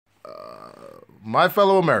my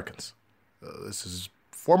fellow Americans. This is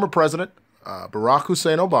former President Barack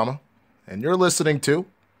Hussein Obama, and you're listening to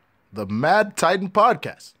the Mad Titan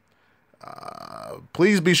Podcast.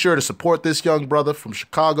 Please be sure to support this young brother from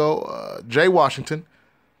Chicago, Jay Washington,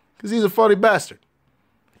 because he's a funny bastard.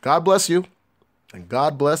 God bless you, and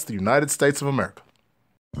God bless the United States of America.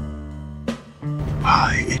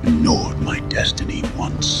 I ignored my destiny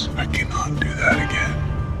once. I cannot do that again.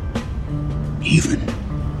 Even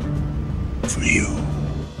for you.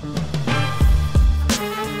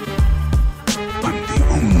 I'm the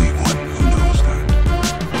only one who knows that.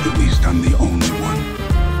 At least I'm the only one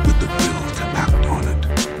with the will to act on it.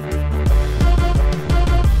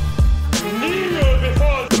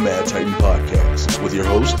 The Mad Titan Podcast with your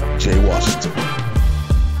host, Jay Washington.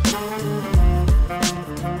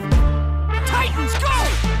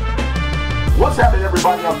 What's happening,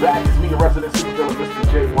 everybody? I'm back. It's me, your resident supervillain,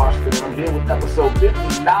 Mr. Jay Washington. I'm here with episode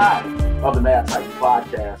 59 of the Mad Titan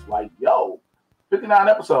Podcast. Like, yo, 59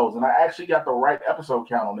 episodes, and I actually got the right episode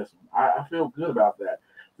count on this one. I feel good about that.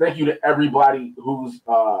 Thank you to everybody who's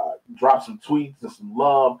dropped some tweets and some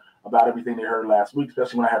love about everything they heard last week,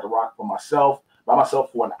 especially when I had to rock by myself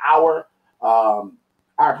for an hour.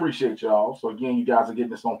 I appreciate y'all. So again, you guys are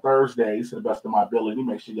getting this on Thursdays to the best of my ability.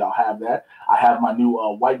 Make sure y'all have that. I have my new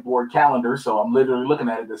whiteboard calendar, so I'm literally looking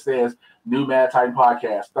at it that says New Mad Titan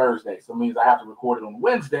Podcast Thursday. So it means I have to record it on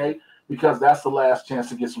Wednesday because that's the last chance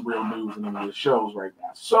to get some real news in the shows right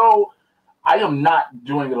now. So I am not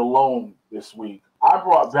doing it alone this week. I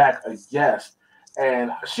brought back a guest,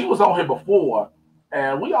 and she was on here before,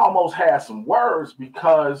 and we almost had some words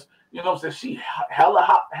because, you know, since she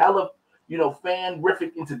hella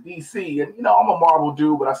fan-rific into DC. And, I'm a Marvel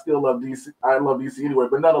dude, but I still love DC. I love DC anyway.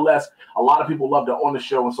 But nonetheless, a lot of people loved her on the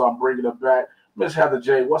show, and so I'm bringing her back. Miss Heather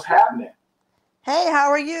J., what's happening? Hey, how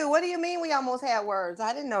are you? What do you mean we almost had words?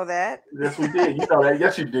 I didn't know that. Yes, we did. You know that.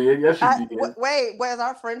 Yes, you did. Yes, you did. Wait, was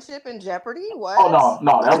our friendship in jeopardy? What? Oh,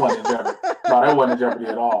 no, that wasn't in jeopardy. No, that wasn't in jeopardy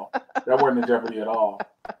at all. That wasn't in jeopardy at all.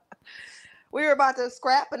 We were about to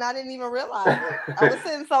scrap, and I didn't even realize it. I was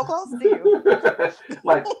sitting so close to you.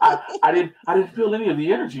 Like I didn't feel any of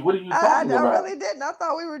the energy. What are you talking about? I really didn't. I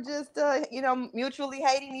thought we were just, mutually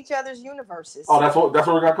hating each other's universes. Oh, that's what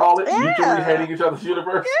we're gonna call it. Yeah. Mutually hating each other's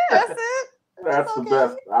universe. Yeah, that's it. That's the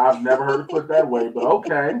best. I've never heard it put that way, but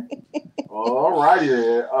okay. All righty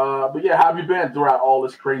then. But yeah, how have you been throughout all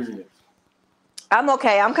this craziness? I'm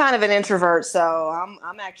okay. I'm kind of an introvert, so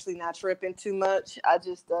I'm actually not tripping too much. I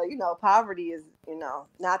just, poverty is,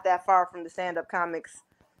 not that far from the stand-up comics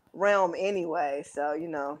realm anyway. So,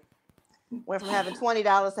 went from having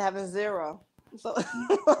 $20 to having zero. So,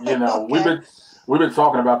 we've been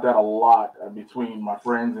talking about that a lot between my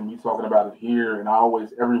friends and me talking about it here. And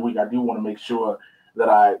every week, I do want to make sure that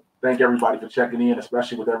I thank everybody for checking in,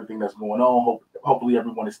 especially with everything that's going on. Hopefully,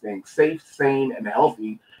 everyone is staying safe, sane, and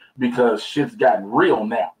healthy. Because shit's gotten real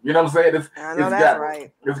now. You know what I'm saying? It's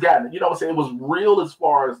gotten, you know what I'm saying? It was real as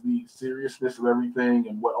far as the seriousness of everything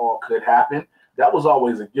and what all could happen. That was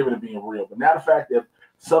always a given of being real. But now the fact that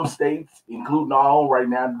some states, including our own right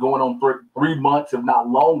now, going on 3 months, if not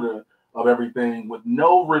longer, of everything with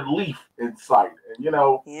no relief in sight.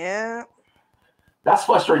 And, yeah, that's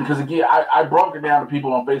frustrating because, again, I broke it down to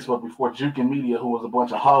people on Facebook before Jukin Media, who was a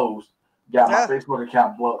bunch of hoes, got my Facebook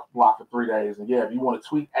account blocked for 3 days. And yeah, if you want to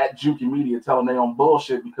tweet at Jukin Media, tell them they on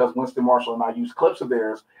bullshit because Winston Marshall and I use clips of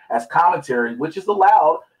theirs as commentary, which is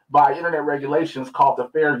allowed by internet regulations called the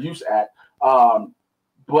Fair Use Act.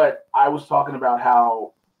 But I was talking about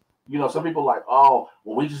how, some people are like, oh,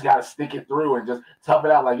 well, we just got to stick it through and just tough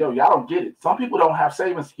it out. Like, yo, y'all don't get it. Some people don't have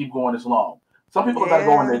savings to keep going this long. Some people are going to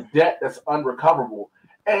go into debt that's unrecoverable.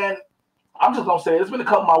 And I'm just going to say, there's been a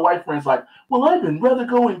couple of my white friends like, well, I'd rather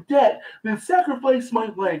go in debt than sacrifice my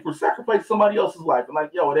life or sacrifice somebody else's life. And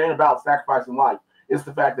like, yo, it ain't about sacrificing life. It's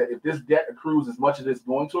the fact that if this debt accrues as much as it's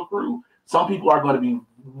going to accrue, some people are going to be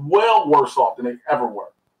well worse off than they ever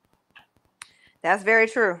were. That's very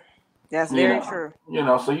true. That's very true.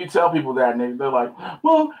 So you tell people that and they're like,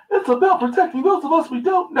 well, it's about protecting those of us we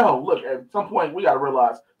don't know. Look, at some point, we got to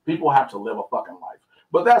realize people have to live a fucking life.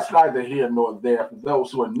 But that's neither here nor there. For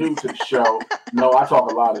those who are new to the show, I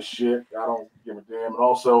talk a lot of shit. I don't give a damn. And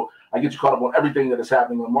also, I get you caught up on everything that is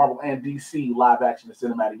happening in Marvel and DC live action and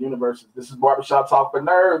cinematic universes. This is Barbershop Talk for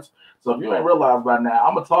Nerds. So if you ain't realized by now,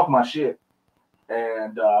 I'm going to talk my shit.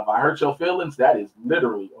 And if I hurt your feelings, that is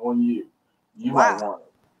literally on you. You might want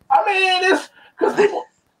it. I mean, it's because people,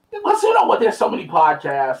 because you know what? There's so many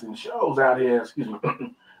podcasts and shows out here,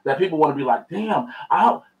 that people want to be like, damn,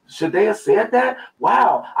 should they have said that?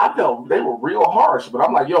 Wow, I felt they were real harsh. But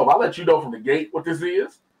I'm like, yo, if I let you know from the gate what this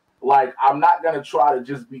is, Like, I'm not going to try to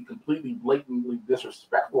just be completely blatantly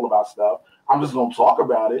disrespectful about stuff. I'm just going to talk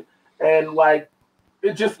about it. And, like,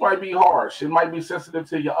 it just might be harsh. It might be sensitive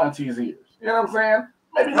to your auntie's ears. You know what I'm saying?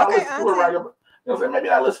 Maybe not listen to it right. You know what I'm saying? Maybe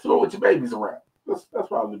not listen to it with your babies around. That's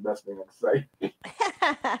probably the best thing I can say.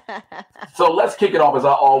 So let's kick it off as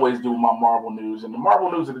I always do with my Marvel news. And the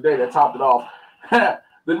Marvel news of the day that topped it off, The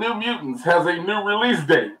New Mutants has a new release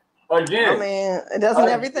date. Again. I mean, it doesn't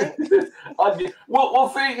everything. Again. We'll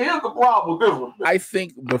see. Here's the problem with this one. I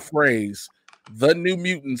think the phrase "The New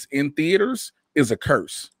Mutants" in theaters is a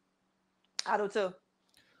curse. I do too.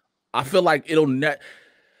 I feel like it'll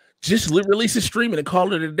just release it streaming and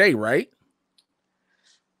call it a day, right?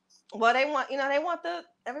 Well, everybody wants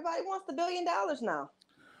the $1 billion now.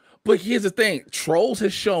 But here's the thing: Trolls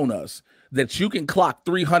has shown us that you can clock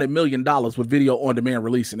 $300 million with video on demand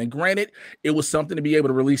releasing. And granted, it was something to be able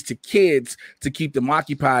to release to kids to keep them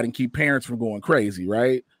occupied and keep parents from going crazy,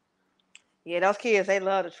 right? Yeah, those kids, they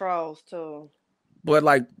love the Trolls too. But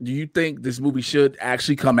like, do you think this movie should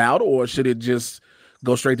actually come out, or should it just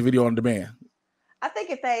go straight to video on demand? I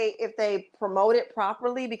think if they promote it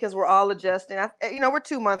properly, because we're all adjusting. We're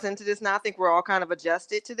 2 months into this now. I think we're all kind of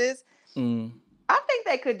adjusted to this. I think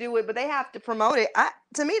they could do it, but they have to promote it.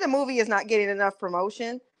 To me, the movie is not getting enough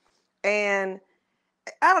promotion. And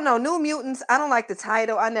I don't know, New Mutants, I don't like the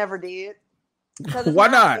title. I never did. Why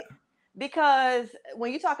not? Because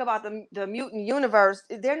when you talk about the mutant universe,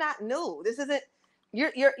 they're not new. This isn't,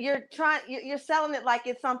 you're selling it like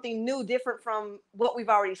it's something new, different from what we've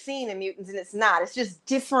already seen in mutants, and it's not. It's just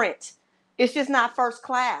different. It's just not First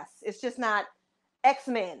Class. It's just not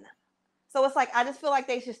X-Men. So it's like, I just feel like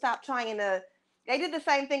they should stop trying to. They did the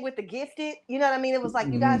same thing with The Gifted. You know what I mean? It was like,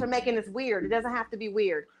 you guys are making this weird. It doesn't have to be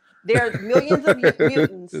weird. There's millions of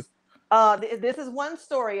mutants. This is one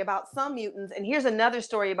story about some mutants, and here's another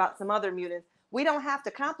story about some other mutants. We don't have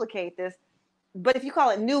to complicate this. But if you call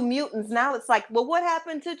it New Mutants, now it's like, well, what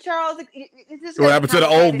happened to Charles? What happened to the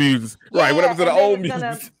old mutants? Yeah, right. What happened to the old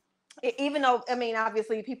mutants? Even though, I mean,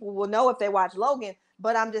 obviously people will know if they watch Logan,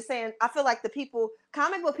 but I'm just saying, I feel like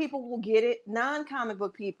comic book people will get it. Non-comic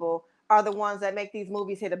book people are the ones that make these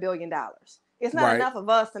movies hit $1 billion. It's not enough of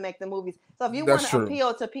us to make the movies. So if you want to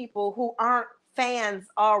appeal to people who aren't fans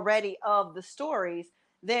already of the stories,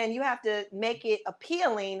 then you have to make it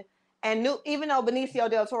appealing and new. Even though Benicio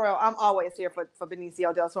del Toro, I'm always here for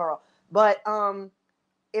Benicio del Toro, but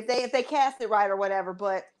if they cast it right or whatever,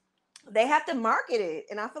 but they have to market it,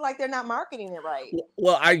 and I feel like they're not marketing it right.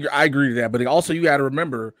 Well, I agree to that, but also you got to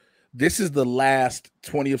remember, this is the last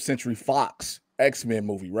 20th Century Fox X-Men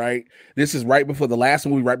movie, right? This is right before the last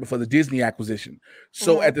movie, right before the Disney acquisition.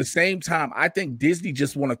 So at the same time, I think Disney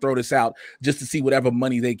just want to throw this out just to see whatever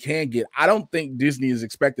money they can get. I don't think Disney is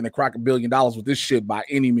expecting to crack $1 billion with this shit by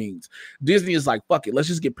any means. Disney is like, fuck it, let's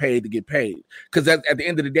just get paid to get paid. Because at the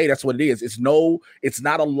end of the day, that's what it is. It's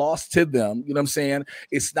not a loss to them. You know what I'm saying?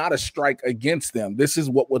 It's not a strike against them. This is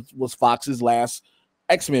what was Fox's last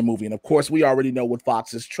X-Men movie. And of course, we already know what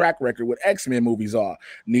Fox's track record with X-Men movies are.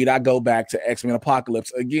 Need I go back to X-Men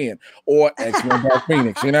Apocalypse again or X-Men Dark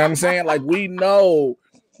Phoenix? You know what I'm saying? Like, we know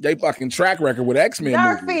they fucking track record with X-Men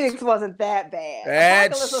Dark movies. Phoenix wasn't that bad.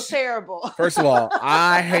 Apocalypse was terrible. First of all,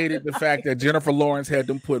 I hated the fact that Jennifer Lawrence had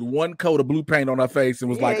them put one coat of blue paint on her face and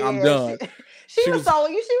was I'm done. She was so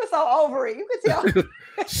over it. You could tell.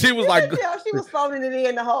 She was like, she was phoning it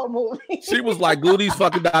in the whole movie. She was like, glue these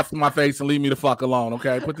fucking dots in my face and leave me the fuck alone,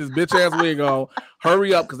 okay? Put this bitch ass wig on.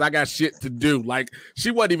 Hurry up, because I got shit to do. Like,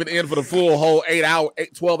 she wasn't even in for the full whole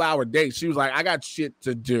 12-hour date. She was like, I got shit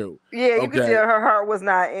to do. Yeah, you could tell her heart was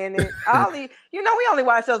not in it. We only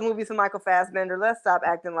watch those movies with Michael Fassbender. Let's stop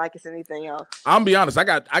acting like it's anything else. I'm gonna be honest. I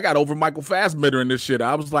got over Michael Fassbender in this shit.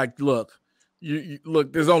 I was like, look,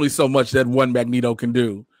 look. There's only so much that one Magneto can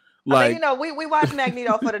do. Like, I mean, we watch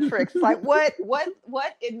Magneto for the tricks. Like, what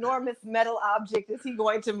enormous metal object is he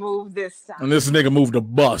going to move this time? And this nigga moved a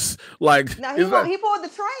bus. Like, now he pulled the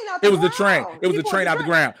train out. It was the train. It was the train out the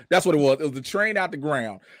ground. That's what it was. It was the train out the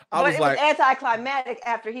ground. But it was anticlimactic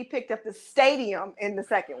after he picked up the stadium in the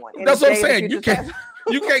second one. That's what I'm saying. You can't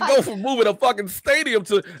go from moving a fucking stadium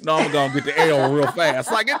to I'm gonna get the L real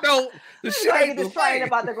fast. Like, it don't. The shit ain't the train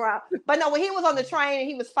about the ground. But no, when he was on the train and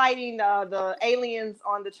he was fighting the aliens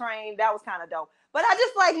on the train, that was kind of dope. But I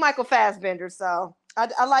just like Michael Fassbender, so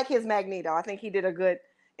I like his Magneto. I think he did a good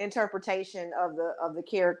interpretation of the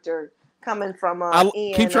character coming from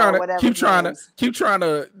Ian keep trying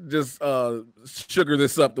to just sugar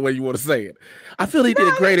this up the way you want to say it. I feel he did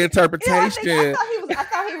a great interpretation. I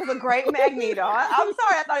thought he was a great Magneto. I'm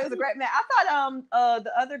sorry, I thought he was a great man. I thought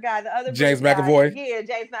the other guy, James McAvoy. Yeah,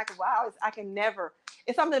 James McAvoy. I can never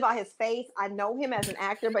it's something about his face. I know him as an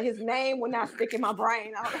actor, but his name would not stick in my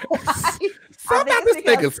brain. I don't know why. Something about this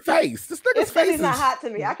nigga's face. This nigga's it's face he's not hot to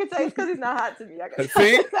me. I can tell it's because he's not hot to me.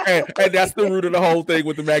 See, and that's the root of the whole thing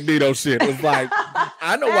with the Magneto shit. It's like,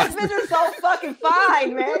 I know why. This bitch is so fucking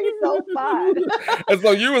fine, man. He's so fine. And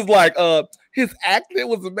so you was like, his acting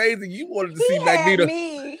was amazing. You wanted to see Magneto.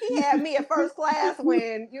 He had me in first class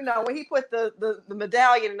when he put the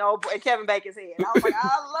medallion in Kevin Bacon's head. I was like,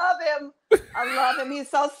 I love him. He's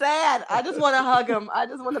so sad. I just want to hug him. I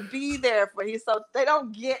just want to be there for. They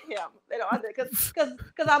don't get him. They don't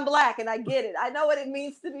because I'm black and I get it. I know what it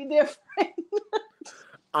means to be different.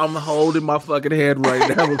 I'm holding my fucking head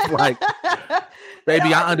right now. It's like,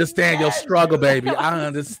 baby, I understand your struggle, baby. I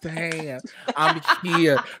understand. I'm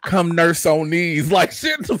here. Come nurse on knees. Like,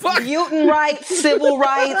 shit, the fuck. Mutant rights, civil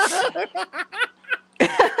rights.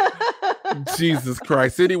 Jesus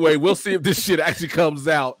Christ. Anyway, we'll see if this shit actually comes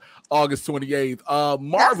out August 28th.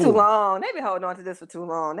 Marvel. That's too long. They've been holding on to this for too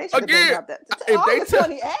long. They should have been up that. August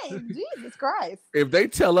 28th. Jesus Christ. If they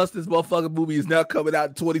tell us this motherfucking movie is now coming out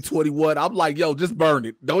in 2021, I'm like, yo, just burn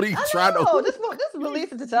it. Don't even try to. Just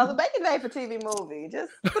release it to tell them. Make it made for TV movie.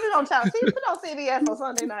 Just put it on put it on CBS on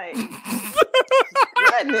Sunday night.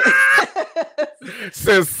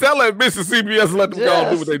 Says sell it, Mr. CBS, and let them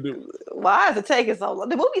go do what they do. Why is it taking so long?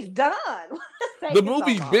 The movie's done. The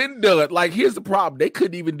movie's been done. Like, here's the problem. They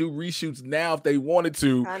couldn't even do reshoots now if they wanted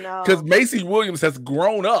to. I know. Because Macy Williams has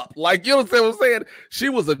grown up. Like, you know what I'm saying? She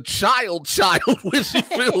was a child when she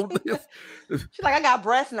filmed this. She's like, I got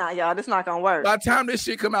breasts now, y'all. This not gonna work. By the time this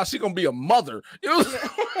shit come out, she gonna be a mother. You know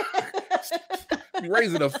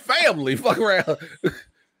raising a family. Fuck around.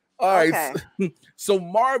 All right. So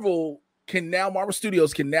Marvel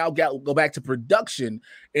Studios can now go back to production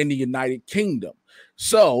in the United Kingdom.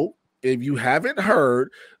 So if you haven't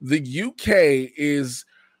heard, the UK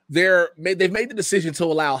they've made the decision to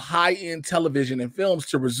allow high-end television and films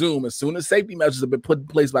to resume as soon as safety measures have been put in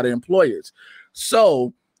place by their employers.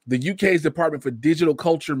 So the UK's Department for Digital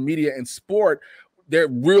Culture, Media, and Sport, they're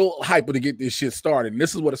real hyper to get this shit started. And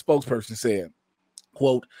this is what a spokesperson said.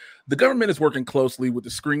 Quote, the government is working closely with the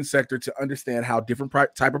screen sector to understand how different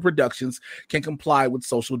type of productions can comply with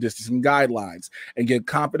social distancing guidelines and give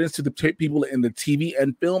confidence to the people in the TV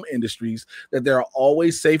and film industries that there are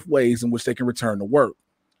always safe ways in which they can return to work.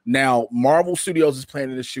 Now, Marvel Studios is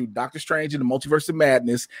planning to shoot Doctor Strange in the Multiverse of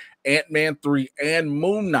Madness, Ant-Man 3, and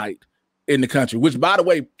Moon Knight in the country, which, by the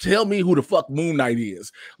way, tell me who the fuck Moon Knight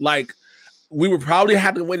is. Like, we would probably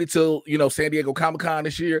have to wait until, San Diego Comic-Con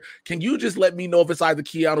this year. Can you just let me know if it's either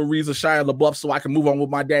Keanu Reeves or Shia LaBeouf so I can move on with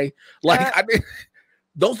my day? Like,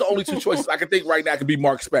 those are the only two choices I can think right now could be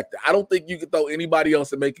Mark Spector. I don't think you could throw anybody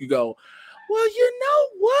else and make you go, well, you know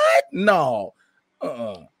what? No.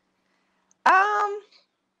 I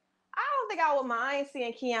don't think I would mind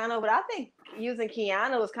seeing Keanu, but I think using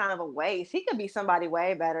Keanu is kind of a waste. He could be somebody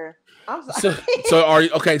way better. I'm sorry. So are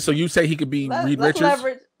you okay? So you say he could be Reed Richards?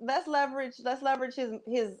 Let's leverage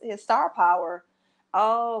his star power.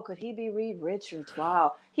 Oh, could he be Reed Richards?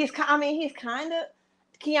 Wow. He's kind of.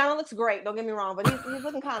 Keanu looks great. Don't get me wrong, but he's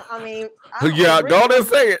looking kind of. Yeah, go ahead and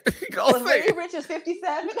say it. Reed Richards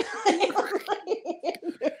 57.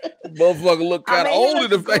 Motherfucker look kind of old in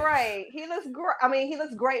the face. Great. He looks great. He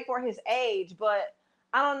looks great for his age, but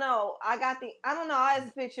I don't know. I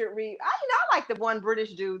just pictured Reed. I like the one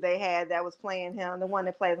British dude they had that was playing him, the one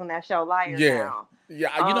that plays on that show, Liar. Now.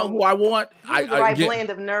 Yeah. You know who I want? He's the right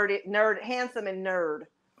blend of nerd, handsome and nerd.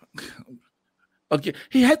 Okay,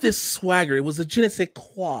 he had this swagger. It was a je ne sais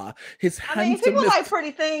quoi. People like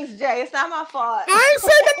pretty things, Jay. It's not my fault. I ain't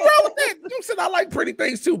saying nothing wrong with that. You said I like pretty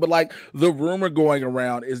things too, but like the rumor going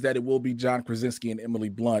around is that it will be John Krasinski and Emily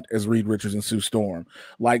Blunt as Reed Richards and Sue Storm.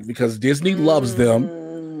 Like, because Disney loves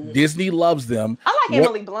them. Disney loves them. I like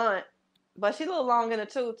Emily Blunt, but she's a little long in the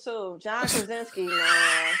tooth too. John Krasinski,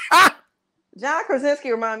 man. John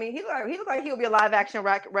Krasinski remind me. He looked like he would be a live action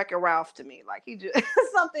Wreck-It Ralph to me. Like, he just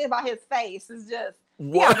something about his face is just.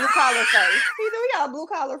 He got a blue collar face. He got a blue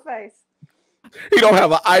collar face. He don't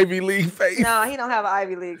have an Ivy League face. No, he don't have an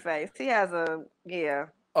Ivy League face. He has a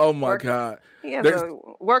Oh my God. He has a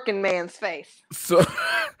working man's face. So,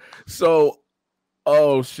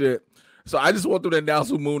 oh shit. So I just want them to announce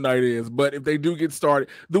who Moon Knight is. But if they do get started,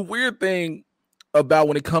 the weird thing about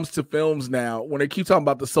when it comes to films now, when they keep talking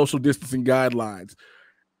about the social distancing guidelines,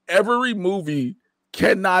 every movie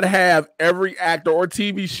cannot have every actor, or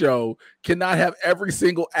TV show cannot have every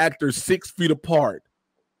single actor 6 feet apart.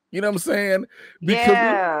 You know what I'm saying? But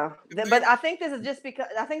I think this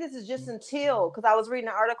is just until, because I was reading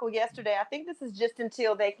an article yesterday. I think this is just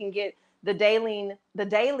until they can get the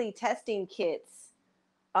daily testing kits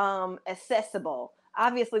accessible.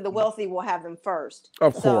 obviously the wealthy will have them first.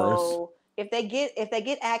 Of course. So if they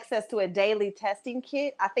get access to a daily testing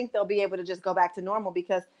kit, I think they'll be able to just go back to normal,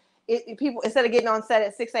 because people, instead of getting on set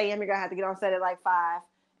at 6 a.m., you're gonna have to get on set at like 5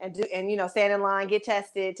 and stand in line, get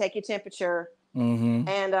tested, take your temperature,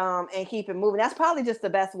 and keep it moving. That's probably just the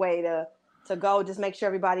best way to go. Just make sure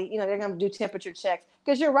everybody, they're gonna do temperature checks,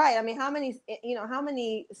 because you're right. I mean, how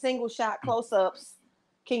many single shot close-ups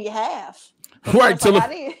can you have? Right.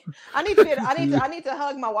 I need to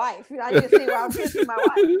hug my wife. I need to see where I'm kissing my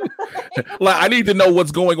wife. Like, I need to know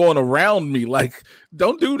what's going on around me. Like,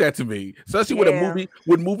 don't do that to me. Especially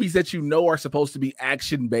with movies that are supposed to be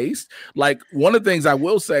action based. Like, one of the things I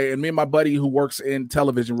will say, and me and my buddy who works in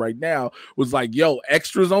television right now was like, yo,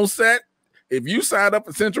 extras on set. If you sign up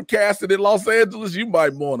for Central Casting in Los Angeles, you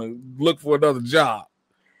might want to look for another job.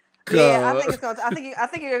 Yeah, I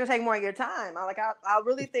think you're gonna take more of your time. I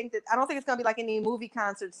really think that I don't think it's gonna be like any movie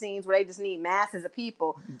concert scenes where they just need masses of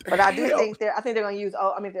people. But I think they're gonna use.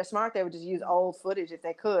 If they're smart, they would just use old footage if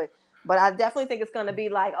they could. But I definitely think it's going to be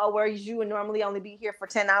like, whereas you would normally only be here for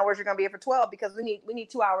 10 hours, you're going to be here for 12, because we need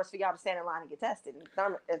 2 hours for y'all to stand in line and get tested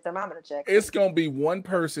and thermometer checked. It's going to be one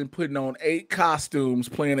person putting on 8 costumes,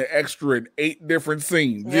 playing an extra in 8 different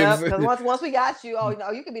scenes. Yeah, because once we got you,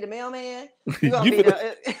 you can be the mailman. You're going to be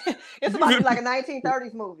it's about to be like a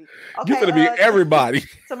 1930s movie. Okay, you're going to be everybody.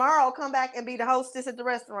 Tomorrow, come back and be the hostess at the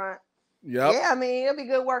restaurant. Yep. Yeah, I mean, it'll be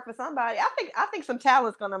good work for somebody. I think some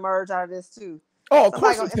talent's going to emerge out of this too. Oh, of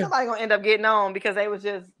course. Somebody gonna end up getting on because they was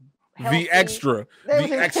just healthy. The extra. They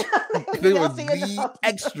was the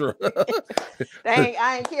extra.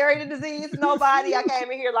 I ain't carried the disease to nobody. I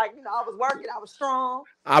came in here like, I was working, I was strong.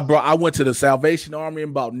 I went to the Salvation Army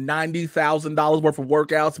and bought $90,000 worth of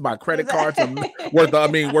workouts. My credit cards are worth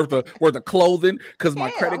of clothing, because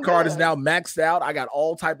my credit card is now maxed out. I got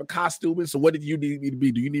all type of costuming. So what did you need me to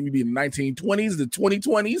be? Do you need me to be in the 1920s, the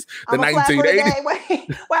 2020s, the 1980s?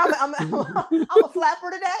 Wait, I'm a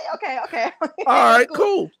flapper today. Okay. All right,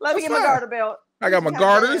 cool. Let me get my garter belt. I got my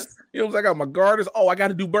garters. I got my garters. Oh, I got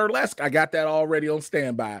to do burlesque. I got that already on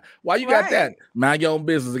standby. Why you got that? Mind your own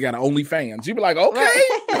business. I got OnlyFans. You be like, okay,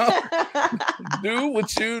 do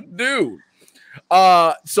what you do.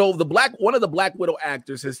 So one of the Black Widow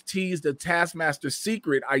actors has teased the Taskmaster's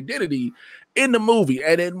secret identity in the movie,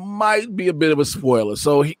 and it might be a bit of a spoiler.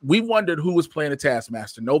 So we wondered who was playing the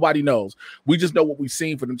Taskmaster. Nobody knows. We just know what we've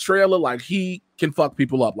seen from the trailer. Like, he can fuck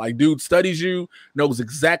people up. Like, dude studies you, knows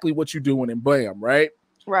exactly what you're doing, and bam, right?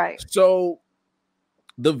 Right. So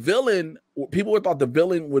the villain, people thought the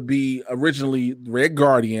villain would be originally Red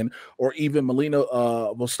Guardian or even Melina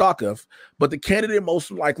Vostokov, but the candidate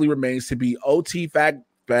most likely remains to be O.T.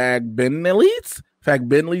 Fagbenley's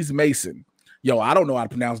Mason. Yo, I don't know how to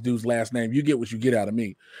pronounce dude's last name. You get what you get out of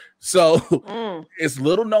me. So it's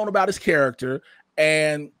little known about his character,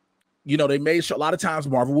 and they made sure a lot of times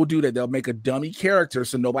Marvel will do that. They'll make a dummy character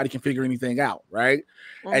so nobody can figure anything out, right?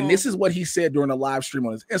 And this is what he said during a live stream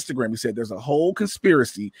on his Instagram. He said, there's a whole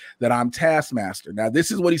conspiracy that I'm Taskmaster. Now,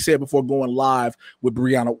 this is what he said before going live with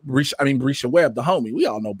Brisha Webb, the homie. We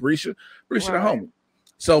all know Brisha the homie.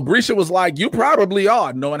 So Brisha was like, you probably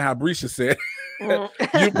are, knowing how Brisha said,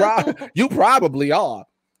 you probably are.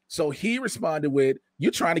 So he responded with,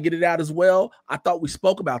 you trying to get it out as well? I thought we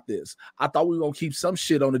spoke about this. I thought we were going to keep some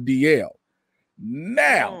shit on the DL.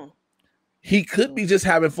 Now, he could be just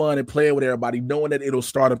having fun and playing with everybody, knowing that it'll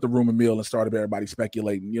start up the rumor mill and start up everybody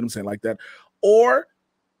speculating, you know what I'm saying, like that. Or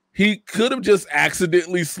he could have just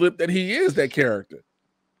accidentally slipped that he is that character.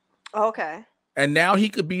 Okay. And now he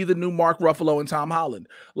could be the new Mark Ruffalo and Tom Holland.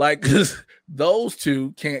 Like, because those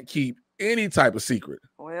two can't keep any type of secret.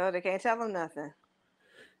 Well, they can't tell him nothing.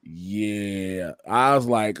 Yeah, I was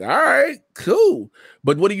like, all right, cool.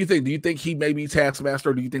 But what do you think? Do you think he may be Taskmaster,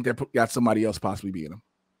 or do you think they got somebody else possibly being him?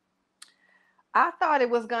 I thought it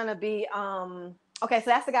was gonna be okay, so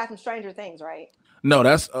that's the guy from Stranger Things, right? No,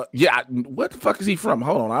 that's what the fuck is he from?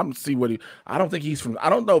 Hold on, I'm gonna see I don't think he's from. I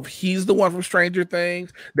don't know if he's the one from Stranger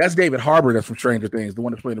Things. That's David Harbour that's from Stranger Things, the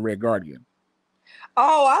one that's playing the Red Guardian.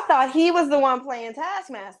 Oh, I thought he was the one playing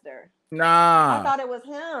Taskmaster. Nah, I thought it was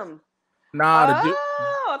him. Nah,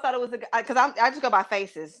 I thought it was the guy, because I just go by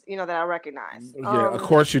faces, that I recognize. Yeah, of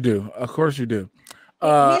course you do. Of course you do.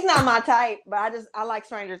 He's not my type, but I like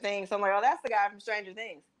Stranger Things. So I'm like, that's the guy from Stranger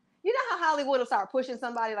Things. You know how Hollywood will start pushing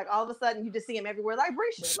somebody, like all of a sudden you just see him everywhere, like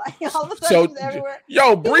Brisha. Like all of a sudden he's everywhere.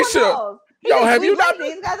 Yo, Brisha. Yo, have you not?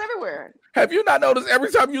 These guys everywhere. Have you not noticed every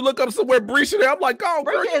time you look up somewhere Brisha there? I'm like, oh,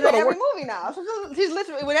 girl, Brisha is in every movie now. She's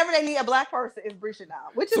literally, whenever they need a black person, it's Brisha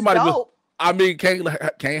now, which is dope. I mean, can't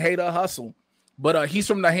hate her hustle, but he's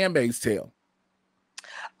from The Handmaid's Tale.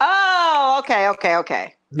 Oh,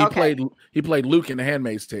 okay. He played Luke in The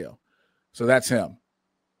Handmaid's Tale, so that's him.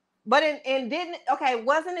 But wasn't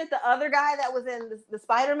it the other guy that was in the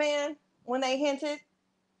Spider-Man when they hinted?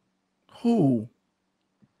 Who?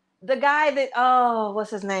 The guy that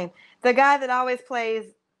what's his name? The guy that always plays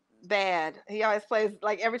bad. He always plays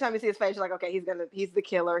like every time you see his face, you're like, okay, he's the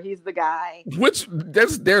killer. He's the guy. Which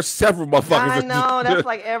there's several motherfuckers. I know that's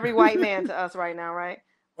like every white man to us right now, right?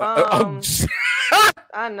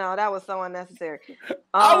 I know that was so unnecessary.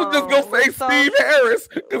 I was just gonna say Steve Harris.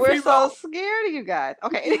 We're so scared of you guys.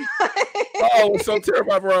 Okay. We're so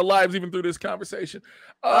terrified for our lives even through this conversation.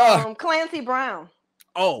 Clancy Brown.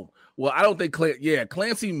 Oh, well, I don't think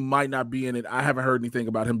Clancy might not be in it. I haven't heard anything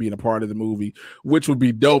about him being a part of the movie, which would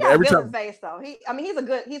be dope. Every time face though. He's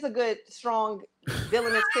a good, strong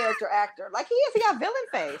villainous character actor. Like he got villain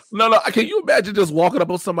face. No. Can you imagine just walking up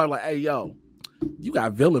on somebody like, hey, yo, you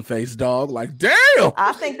got villain face, dog. Like, damn.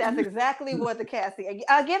 I think that's exactly what the casting. Give me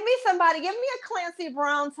a Clancy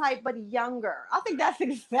Brown type, but younger. I think that's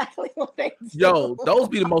exactly what they do. Yo, those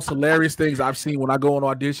be the most hilarious things I've seen when I go on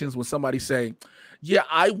auditions when somebody say, yeah,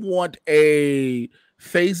 I want a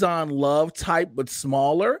Faison Love type, but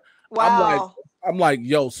smaller. Wow. I'm like,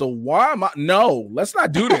 yo, so why am I? No, let's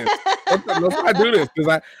not do this. let's not do this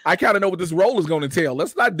because I kind of know what this role is going to entail.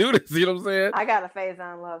 Let's not do this. You know what I'm saying? I got a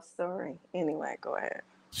Faison Love story. Anyway, go ahead.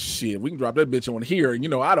 Shit, we can drop that bitch on here.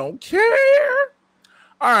 And, I don't care.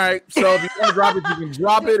 All right. So if you want to drop it, you can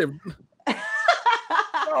drop it.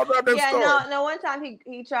 No. One time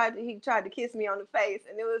he tried to kiss me on the face,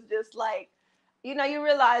 and it was just like, you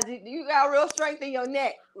realize you got real strength in your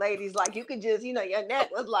neck, ladies. Like you could just, your neck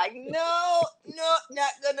was like, no,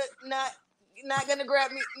 not gonna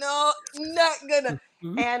grab me. No, not gonna.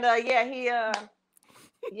 And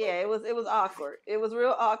it was awkward. It was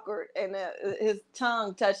real awkward. And his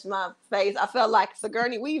tongue touched my face. I felt like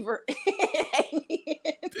Sigourney Weaver. I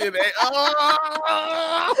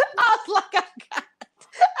was like,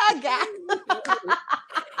 I got it.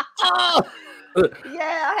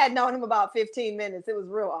 Yeah, I had known him about 15 minutes. It was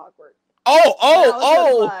real awkward. I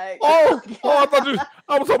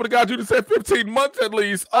was hoping the guy you said 15 months at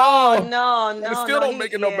least. No. It still don't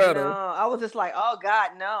make it no better. No. I was just like, oh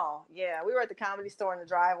God, no. Yeah, we were at the Comedy Store in the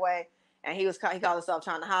driveway, and he called himself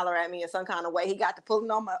trying to holler at me in some kind of way. He got to pulling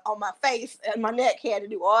on my face and my neck. He had to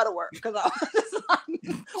do all the work because I was just like,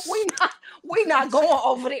 we not going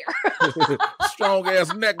over there. Strong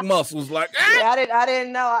ass neck muscles, like. Yeah, I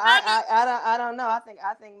didn't know. I don't know. I think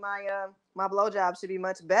my blowjob should be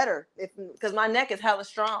much better because my neck is hella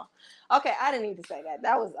strong. Okay, I didn't need to say that.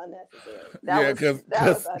 That was unnecessary.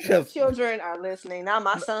 Because children are listening. Now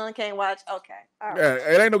my son can't watch. Okay, all right. Yeah,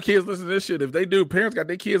 it ain't no kids listening to this shit. If they do, parents got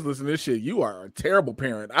their kids listening to this shit. You are a terrible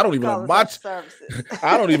parent. I don't even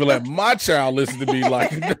let my child listen to me.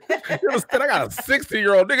 Like, I got a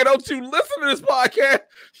 16-year-old nigga. Don't you listen to this podcast?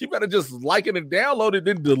 You better just like it and download it,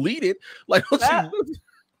 then delete it. Like,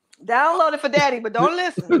 download it for daddy, but don't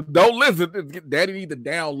listen. Don't listen. Daddy need the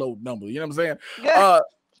download number. You know what I'm saying?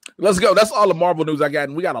 Let's go. That's all the Marvel news I got,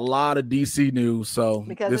 and we got a lot of DC news. So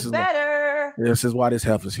because this is better. This is why this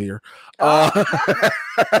heifer's here. What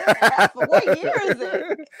year is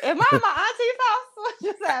it? Am I at my auntie's house? What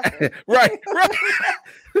just happened? Right.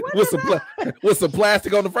 With some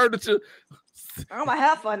plastic on the furniture. I'm a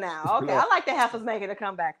heifer now. Okay, I like the heifers making a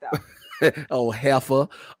comeback though. Oh, heifer.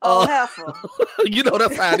 Heifer. You know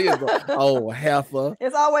that's how it is. Oh, heifer.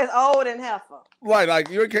 It's always old and heifer. Right, like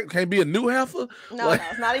you can't be a new heifer. No,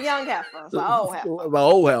 it's not a young heifer. It's an old heifer. The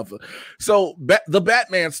old heifer. So the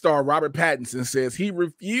Batman star Robert Pattinson says he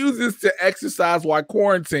refuses to exercise while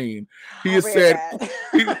quarantined. He said,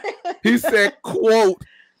 he said, "quote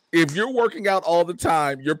If you're working out all the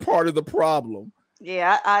time, you're part of the problem."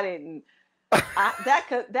 Yeah, I didn't. That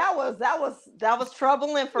was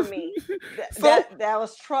troubling for me. That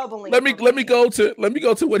was troubling. Let me go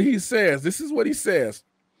to what he says. This is what he says.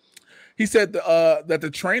 He said that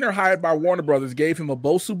the trainer hired by Warner Brothers gave him a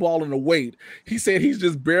Bosu ball and a weight. He said he's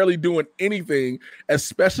just barely doing anything,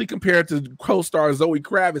 especially compared to co-star Zoe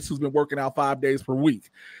Kravitz, who's been working out 5 days per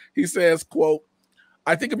week. He says, quote,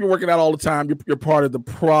 "I think if you're working out all the time, you're part of the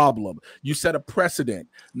problem. You set a precedent.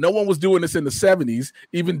 No one was doing this in the 70s,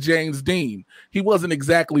 even James Dean. He wasn't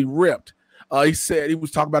exactly ripped." He said he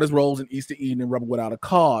was talking about his roles in Easter Eden and Rebel Without a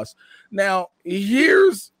Cause. Now,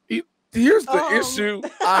 here's the issue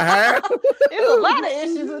I have. There's a lot of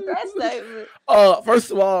issues with that statement.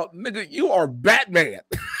 First of all, nigga, you are Batman.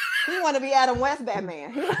 You want to be Adam West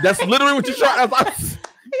Batman. That's literally what you're trying to. He's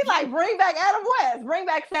like, bring back Adam West, bring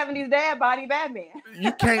back 70s dad body Batman.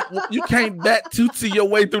 You can't bat tootsie your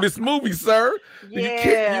way through this movie, sir.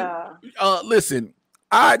 Yeah. Listen,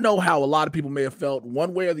 I know how a lot of people may have felt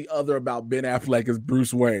one way or the other about Ben Affleck as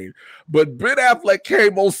Bruce Wayne, but Ben Affleck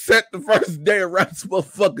came on set the first day around this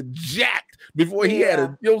motherfucker jacked before he had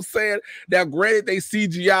a, you know what I'm saying? Now, granted, they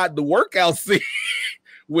CGI'd the workout scene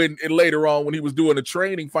when and later on when he was doing the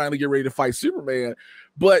training, finally get ready to fight Superman.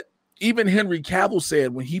 But even Henry Cavill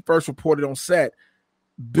said when he first reported on set,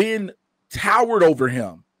 Ben towered over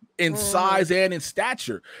him in size and in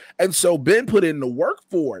stature. And so Ben put in the work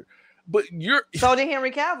for it. But so did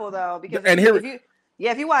Henry Cavill though, because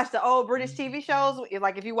if you watch the old British TV shows,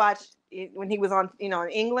 like if you watch when he was on, in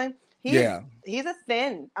England, he's a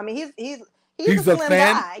thin. I mean, he's a slim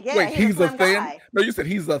guy. Yeah, wait, he's a thin guy. No, you said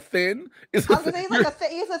he's a thin. He's a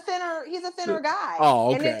thinner guy.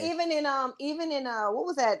 Oh, okay. And then even in what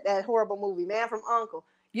was that horrible movie, Man from U.N.C.L.E.?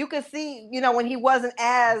 You could see, when he wasn't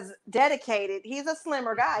as dedicated, he's a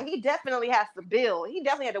slimmer guy. He definitely has to build. He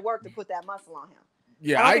definitely had to work to put that muscle on him.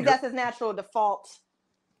 Yeah, I think that's his natural default.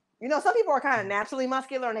 Some people are kind of naturally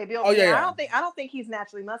muscular and they build. Oh, yeah. I don't think he's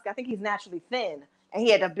naturally muscular. I think he's naturally thin, and he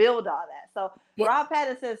had to build all that. So Rob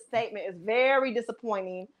Pattinson's statement is very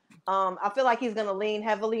disappointing. I feel like he's going to lean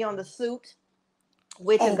heavily on the suit,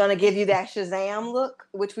 which is going to give you that Shazam look,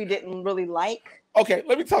 which we didn't really like. Okay,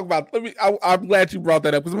 let me talk about. I'm glad you brought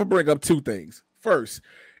that up because I'm going to bring up two things. First,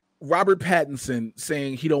 Robert Pattinson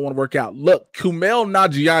saying he don't want to work out. Look, Kumail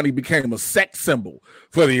Nanjiani became a sex symbol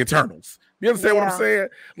for the Eternals. You understand what I'm saying?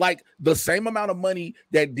 Like the same amount of money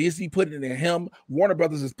that Disney put into him, Warner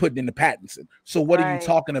Brothers is putting into Pattinson. So what are you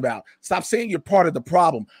talking about? Stop saying you're part of the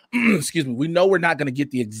problem. Excuse me. We know we're not going to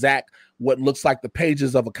get the exact what looks like the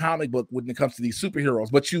pages of a comic book when it comes to these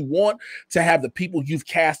superheroes, but you want to have the people you've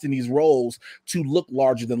cast in these roles to look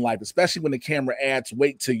larger than life, especially when the camera adds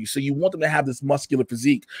weight to you. So you want them to have this muscular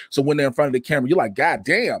physique. So when they're in front of the camera, you're like, God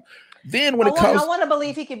damn. Then when I want to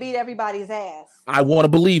believe he can beat everybody's ass. I want to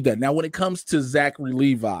believe that. Now, when it comes to Zachary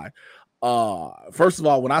Levi, first of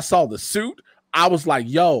all, when I saw the suit, I was like,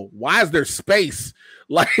 yo, why is there space?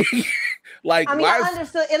 I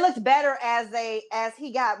understood it looked better as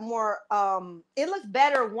he got more it looked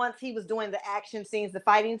better once he was doing the action scenes, the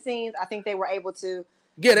fighting scenes. I think they were able to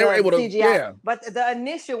they were able to CGI. Yeah. But the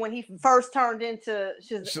initial when he first turned into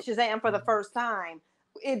Shazam for the first time,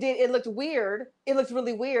 it looked weird. It looked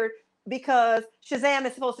really weird because Shazam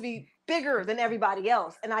is supposed to be bigger than everybody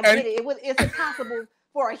else. And I get it. It's impossible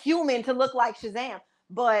for a human to look like Shazam.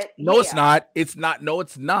 But it's not. It's not. No,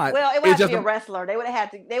 it's not. Well, it would have to be a wrestler. They would have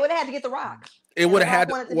had to get The Rock. It would have had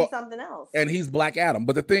to be something else. And he's Black Adam.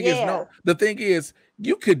 But the thing is, the thing is,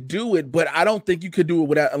 you could do it, but I don't think you could do it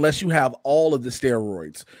without unless you have all of the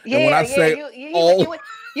steroids. Yeah, and when I say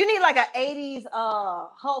you need like an 80s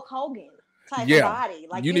Hulk Hogan type of body.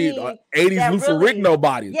 Like you need 80s Lou Ferrigno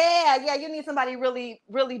body. Yeah, you need somebody really,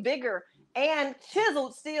 really bigger. And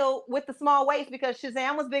chiseled still with the small waist because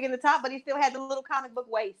Shazam was big in the top, but he still had the little comic book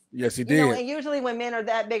waist. Yes, he did. And usually when men are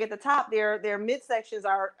that big at the top, their midsections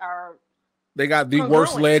are they got the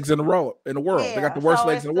worst legs in the world. Yeah, they got the worst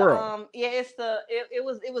legs in the world.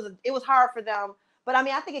 It was hard for them. But I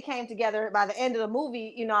mean, I think it came together by the end of the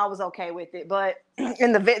movie. I was okay with it. But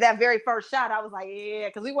in that very first shot, I was like, yeah,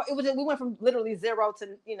 because we went from literally zero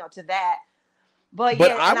to to that. But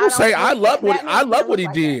I will say I love what he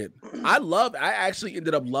did. I actually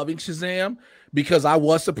ended up loving Shazam because I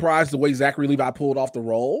was surprised the way Zachary Levi pulled off the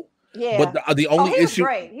role. Yeah. But the only issue,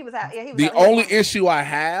 great. He was out. Yeah, the only issue I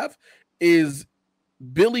have is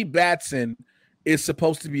Billy Batson is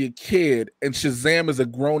supposed to be a kid and Shazam is a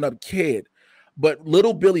grown-up kid. But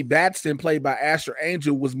little Billy Batson, played by Asher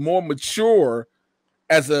Angel, was more mature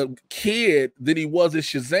as a kid than he was as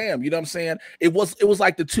Shazam. You know what I'm saying? It was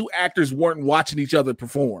like the two actors weren't watching each other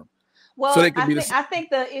perform. Well, so I think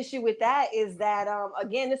the issue with that is that,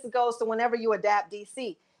 again, this goes to whenever you adapt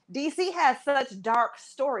DC. DC has such dark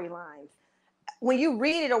storylines. When you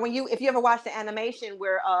read it, or if you ever watch the animation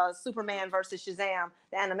where Superman versus Shazam,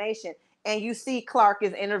 the animation, and you see Clark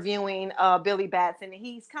is interviewing Billy Batson, and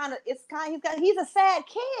he's a sad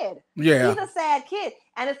kid. Yeah, he's a sad kid,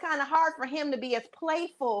 and it's kind of hard for him to be as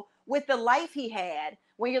playful with the life he had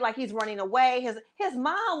when you're like he's running away. His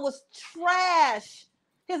mom was trash.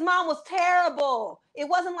 His mom was terrible. It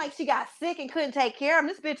wasn't like she got sick and couldn't take care of him.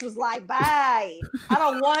 This bitch was like, bye. I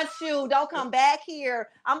don't want you. Don't come back here.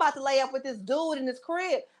 I'm about to lay up with this dude in his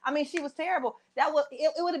crib. I mean, she was terrible.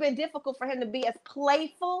 It would have been difficult for him to be as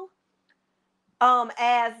playful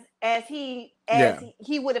as he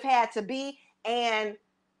would have had to be. And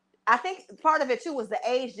I think part of it too was the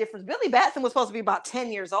age difference. Billy Batson was supposed to be about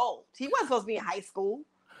 10 years old. He wasn't supposed to be in high school.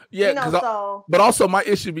 Yeah, but also my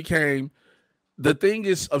issue became the thing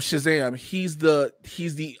is of Shazam, he's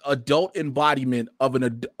the adult embodiment of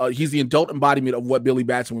he's the adult embodiment of what Billy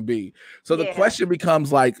Batson would be. So the question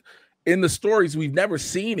becomes, like, in the stories, we've never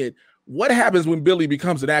seen it. What happens when Billy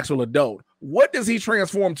becomes an actual adult? What does he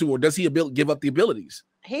transform to, or does he give up the abilities?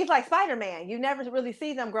 He's like Spider-Man. You never really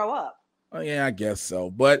see them grow up. Oh, yeah, I guess so.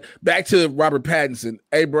 But back to Robert Pattinson.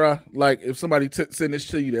 Hey, bro, like, if somebody send this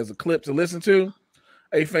to you as a clip to listen to,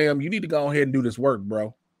 hey, fam, you need to go ahead and do this work,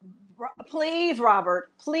 bro. Please,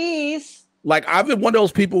 Robert, please. Like, I've been one of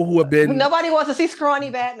those people who have been. Nobody wants to see scrawny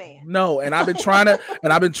Batman. No, and I've been trying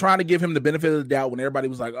to give him the benefit of the doubt when everybody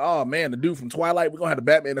was like, "Oh man, the dude from Twilight, we're gonna have the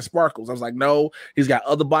Batman that sparkles." I was like, "No, he's got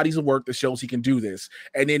other bodies of work that shows he can do this."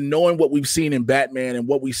 And then knowing what we've seen in Batman and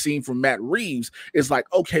what we've seen from Matt Reeves, it's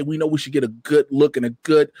like, okay, we know we should get a good look and a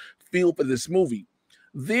good feel for this movie.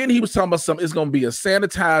 Then he was talking about something. It's gonna be a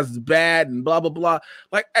sanitized bat and blah blah blah.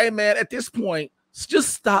 Like, hey man, at this point, just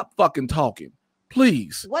stop fucking talking.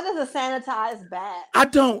 Please. What is a sanitized bat? I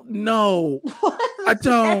don't know. I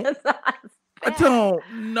don't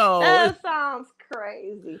know. That sounds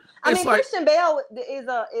crazy. I mean, like, Christian Bale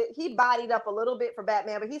he bodied up a little bit for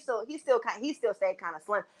Batman, but he still stayed kind of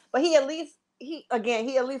slim. But he at least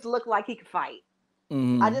looked like he could fight.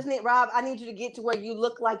 Mm-hmm. I just need Rob. I need you to get to where you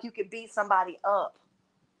look like you could beat somebody up.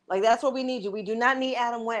 Like, that's what we need you. We do not need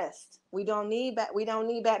Adam West. We don't need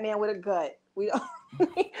Batman with a gut. We don't.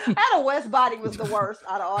 Adam West's body was the worst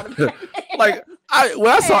out of all the Batman. Like,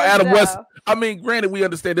 I saw Adam West. I mean, granted, we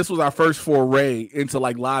understand this was our first foray into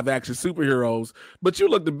like live action superheroes, but you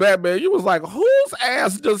looked at Batman, you was like, whose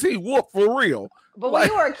ass does he whoop for real? But when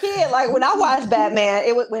you were a kid, like when I watched Batman,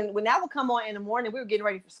 it would when that would come on in the morning, we were getting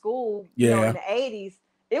ready for school. Yeah. In the 80s.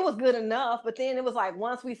 It was good enough, but then it was like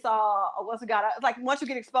once you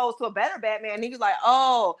get exposed to a better Batman, and he was like,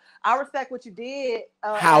 "Oh, I respect what you did."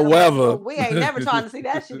 However, we ain't never trying to see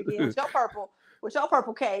that shit again with your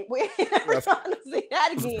purple cape. We ain't never trying to see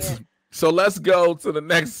that again. So let's go to the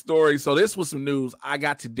next story. So this was some news I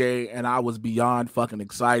got today, and I was beyond fucking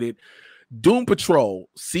excited. Doom Patrol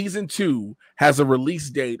Season 2 has a release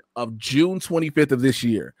date of June 25th of this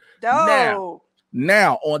year. No.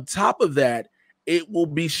 Now, on top of that, it will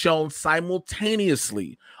be shown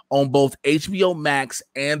simultaneously on both HBO Max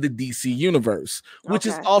and the DC Universe, which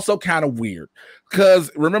is also kind of weird. Because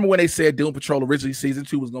remember when they said Doom Patrol originally Season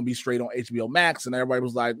 2 was going to be straight on HBO Max, and everybody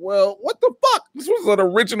was like, well, what the fuck? This was an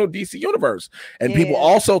original DC Universe. And people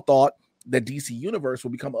also thought that DC Universe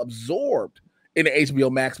will become absorbed in the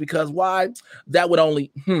HBO Max, because why? That would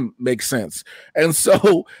only make sense. And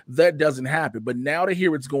so that doesn't happen. But now to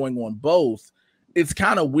hear it's going on both, it's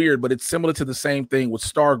kind of weird, but it's similar to the same thing with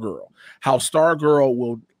Stargirl. How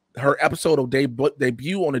Stargirl her episode will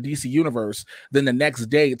debut on the DC Universe, then the next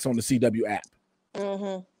day it's on the CW app.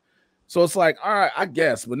 Mm-hmm. So it's like, all right, I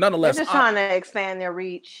guess, but nonetheless, they're just trying to expand their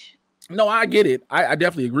reach. No, I get it. I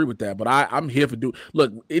definitely agree with that, but I'm here for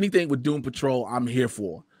look, anything with Doom Patrol, I'm here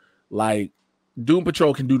for. Like, Doom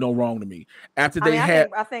Patrol can do no wrong to me. After they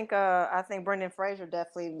I think Brendan Fraser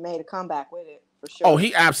definitely made a comeback with it. For sure. Oh,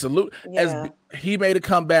 he absolutely he made a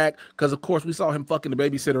comeback, because of course we saw him fucking the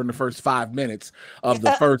babysitter in the first 5 minutes of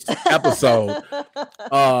the first episode.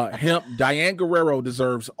 Diane Guerrero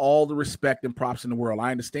deserves all the respect and props in the world. I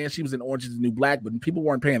understand she was in Orange Is the New Black, but people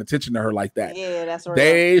weren't paying attention to her like that. Yeah, that's right.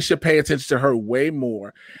 They should pay attention to her way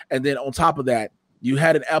more. And then on top of that, you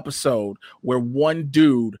had an episode where one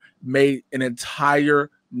dude made an entire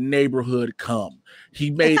neighborhood come. He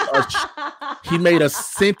made a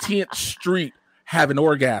sentient street have an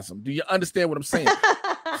orgasm. Do you understand what I'm saying?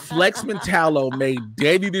 Flex Mentallo made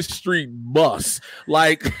Danny the Street bust.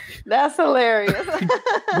 Like, that's hilarious.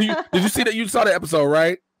 Did you see that? You saw the episode,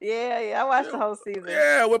 right? Yeah, I watched the whole season.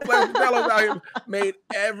 Yeah, when Flex Mentallo out here made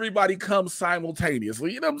everybody come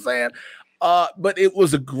simultaneously. You know what I'm saying? But it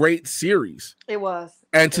was a great series. It was.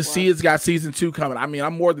 And to see it's got Season 2 coming, I mean,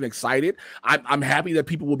 I'm more than excited. I'm happy that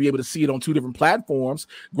people will be able to see it on 2 different platforms.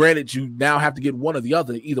 Granted, you now have to get one or the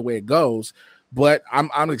other, either way it goes. But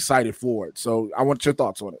I'm excited for it. So I want your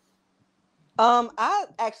thoughts on it. I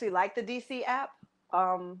actually like the DC app.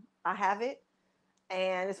 I have it,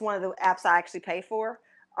 and it's one of the apps I actually pay for.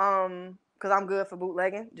 Because I'm good for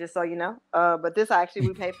bootlegging, just so you know. But this actually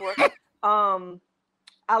we pay for.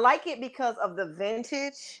 I like it because of the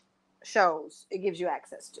vintage shows it gives you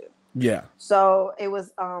access to. Yeah. So it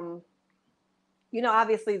was,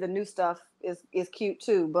 obviously the new stuff is cute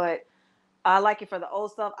too, but I like it for the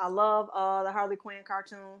old stuff. I love the Harley Quinn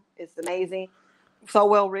cartoon. It's amazing. So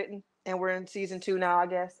well written. And we're in Season 2 now, I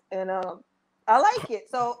guess. And I like it.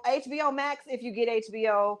 So HBO Max, if you get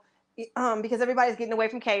HBO, because everybody's getting away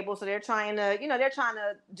from cable, so they're trying to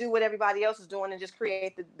do what everybody else is doing and just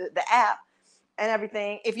create the app. and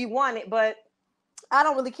everything if you want it, but I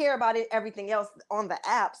don't really care about it, everything else on the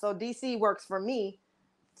app. So DC works for me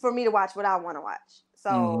to watch what I want to watch.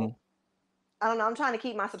 So I don't know. I'm trying to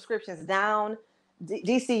keep my subscriptions down. The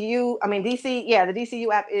DCU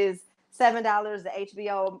app is $7. The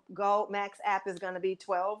HBO Go Max app is going to be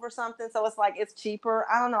 $12 or something. So it's like, it's cheaper.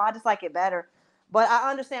 I don't know. I just like it better. But I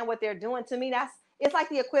understand what they're doing. To me, it's like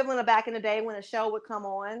the equivalent of back in the day when a show would come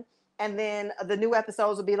on and then the new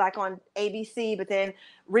episodes would be like on ABC, but then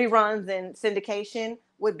reruns and syndication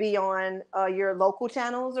would be on your local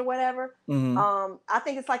channels or whatever. I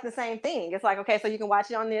think it's like the same thing. It's like, okay, so you can watch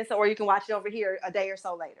it on this, or you can watch it over here a day or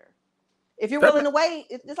so later. If you're willing to wait,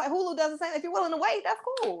 it's just like Hulu does the same. If you're willing to wait, that's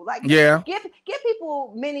cool. Like, give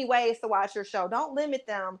people many ways to watch your show. Don't limit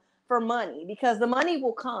them for money, because the money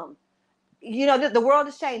will come. You know, the world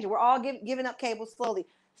is changing. We're all giving up cable slowly.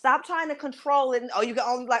 Stop trying to control it. You can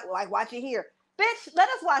only like watch it here. Bitch, let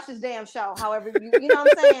us watch this damn show. However, you know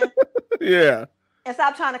what I'm saying? Yeah. And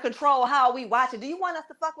stop trying to control how we watch it. Do you want us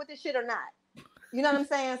to fuck with this shit or not? You know what I'm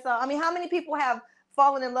saying? So, I mean, how many people have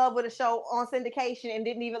fallen in love with a show on syndication and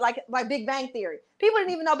didn't even like Big Bang Theory? People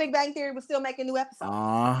didn't even know Big Bang Theory was still making new episodes.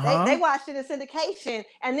 They watched it in syndication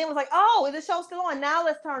and then was like, oh, is the show still on? Now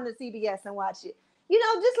let's turn to CBS and watch it. You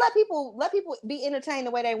know, just let people be entertained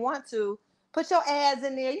the way they want to. Put your ads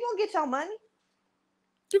in there. You're gonna get your money.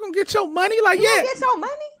 You're gonna get your money, like you gonna get your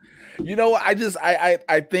money. You know, I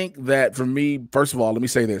think that for me, first of all, let me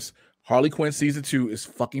say this: Harley Quinn season 2 is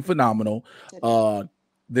fucking phenomenal.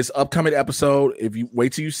 This upcoming episode, if you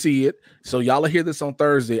wait till you see it, so y'all will hear this on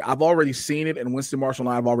Thursday. I've already seen it, and Winston Marshall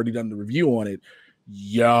and I have already done the review on it.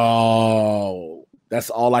 Yo, that's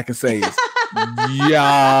all I can say is yo.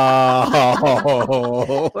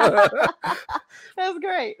 That's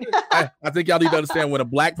great. I think y'all need to understand when a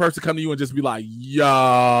black person come to you and just be like,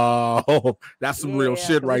 yo, that's some real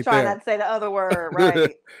shit right there. Try not to say the other word,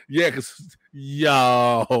 right? Yeah, because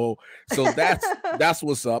yo. So that's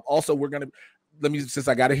what's up. Also, we're gonna since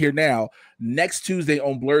I got it here now, next Tuesday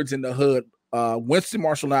on Blurs in the Hood, Winston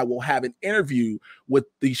Marshall and I will have an interview with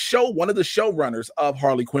one of the showrunners of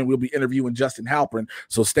Harley Quinn. We'll be interviewing Justin Halpern,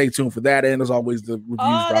 so stay tuned for that. And as always, the reviews.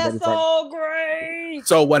 That's so great.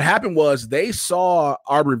 So what happened was they saw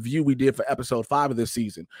our review we did for episode 5 of this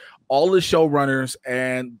season, all the showrunners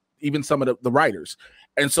and even some of the writers,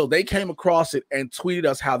 and so they came across it and tweeted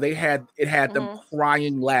us how they had them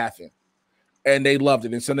crying, laughing, and they loved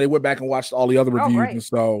it. And so they went back and watched all the other reviews, and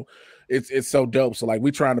so. It's so dope. So like,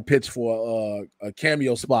 we trying to pitch for a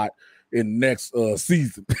cameo spot in next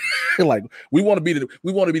season. Like we want to be the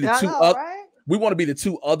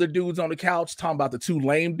two other dudes on the couch talking about the 2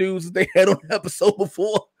 lame dudes that they had on the episode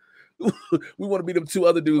before. We want to be them 2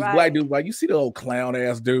 other dudes, black dudes. Like, you see the old clown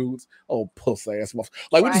ass dudes, old puss ass.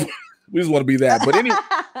 Like we just want to be that. But anyway,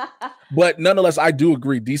 but nonetheless, I do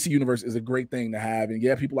agree. DC Universe is a great thing to have, and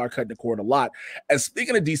yeah, people are cutting the cord a lot. And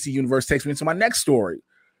speaking of DC Universe, takes me into my next story.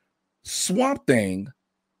 Swamp Thing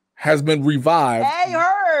has been revived. Hey,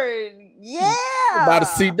 heard. Yeah. By the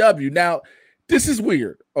CW. Now, this is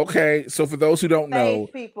weird. Okay. So for those who don't know,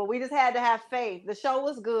 people, we just had to have faith. The show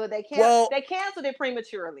was good. They canceled it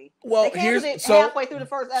prematurely. Well, they canceled it halfway through the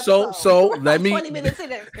first episode. So let me 20 minutes in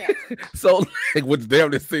there. So which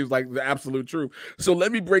damn, this seems like the absolute truth. So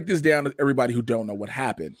let me break this down to everybody who don't know what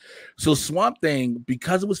happened. So Swamp Thing,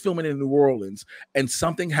 because it was filming in New Orleans and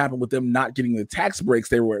something happened with them not getting the tax breaks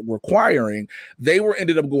they were requiring, they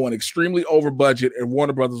ended up going extremely over budget, and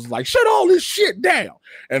Warner Brothers was like, shut all this shit down.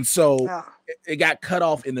 And so it got cut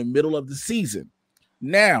off in the middle of the season.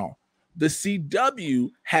 Now, the CW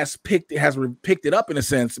has picked it up in a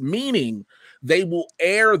sense, meaning they will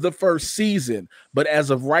air the first season. But as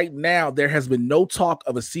of right now, there has been no talk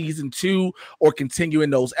of a season 2 or continuing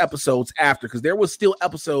those episodes after, because there was still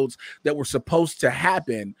episodes that were supposed to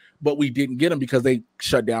happen, but we didn't get them because they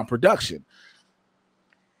shut down production.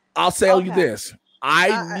 I'll tell you this.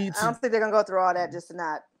 I don't think they're gonna go through all that just to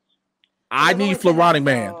not. I need Floronic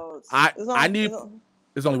Man. I need.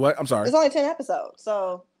 It's only what? I'm sorry. It's only 10 episodes,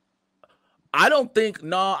 so. I don't think.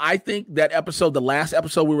 No, I think that episode, the last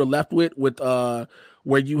episode we were left with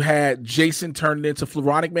where you had Jason turned into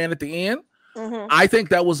Floronic Man at the end. Mm-hmm. I think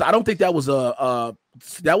that was. I don't think that was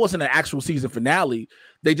that wasn't an actual season finale.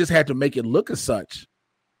 They just had to make it look as such.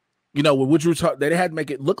 You know, with Woodrow, they had to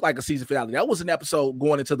make it look like a season finale. That was an episode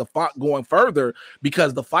going into going further,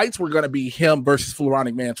 because the fights were going to be him versus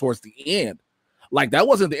Floronic Man towards the end. Like, that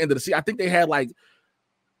wasn't the end of the season. I think they had like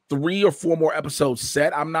 3 or 4 more episodes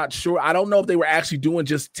set. I'm not sure. I don't know if they were actually doing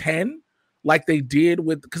just 10 like they did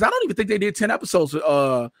with, because I don't even think they did 10 episodes with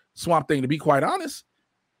Swamp Thing, to be quite honest.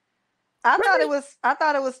 I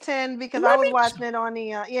thought it was 10 because I was watching it on the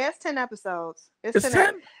yeah, it's 10 episodes. It's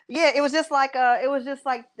 10? Yeah, it was just like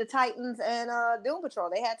the Titans and Doom Patrol.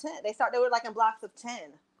 They had 10. They were like in blocks of 10.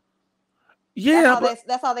 Yeah,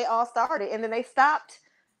 that's how they all started. And then they stopped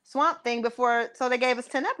Swamp Thing so they gave us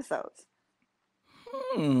 10 episodes.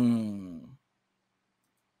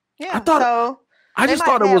 Yeah. I just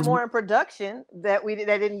thought it was more in production that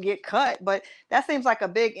didn't get cut, but that seems like a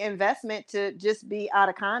big investment to just be out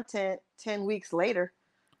of content 10 weeks later.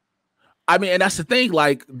 I mean, and that's the thing.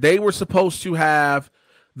 Like, they were supposed to have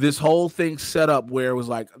this whole thing set up where it was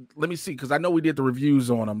like, let me see, because I know we did the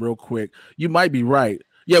reviews on them real quick. You might be right.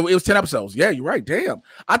 Yeah, it was 10 episodes. Yeah, you're right. Damn.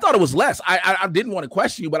 I thought it was less. I didn't want to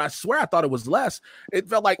question you, but I swear I thought it was less. It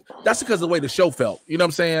felt like that's because of the way the show felt. You know what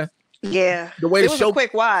I'm saying? Yeah. The way it was a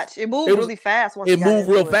quick watch. It moved really fast. It moved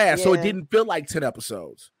real fast, so it didn't feel like 10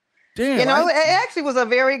 episodes. Damn. You know, it actually was a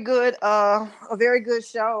very good show.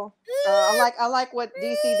 I like what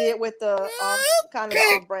DC did with the kind of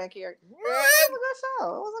off-brand character. It was a good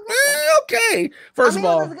show. It was a good show. Okay. First of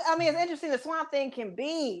all, it's interesting. The Swamp Thing can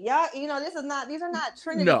be. Y'all, these are not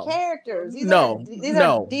Trinity characters. These are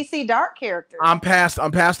DC Dark characters. I'm past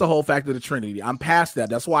the whole fact of the Trinity. I'm past that.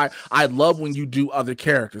 That's why I love when you do other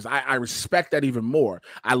characters. I respect that even more.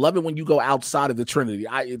 I love it when you go outside of the Trinity.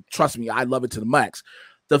 Trust me, I love it to the max.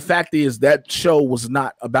 The fact is that show was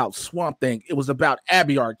not about Swamp Thing. It was about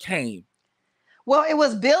Abby Arcane. Well, it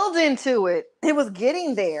was building to it. It was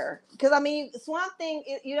getting there. Because, I mean, Swamp Thing,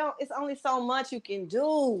 it's only so much you can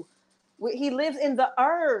do. He lives in the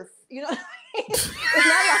earth. You know what I mean? It's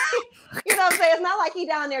not like, you know what I'm saying? It's not like he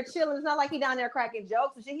down there chilling. It's not like he down there cracking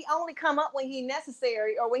jokes and shit. He only come up when he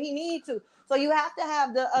necessary or when he need to. So you have to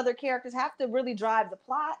have the other characters have to really drive the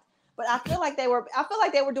plot. But I feel like they were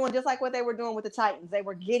doing just like what they were doing with the Titans. They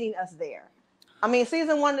were getting us there. I mean,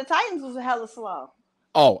 season 1 of the Titans was hella slow.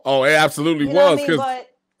 Oh, it absolutely was. But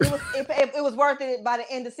it was worth it by the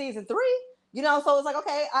end of season 3. You know, so it's like,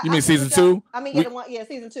 okay. You mean season 2? I mean,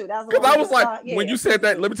 season 2. That was because I was like, when you said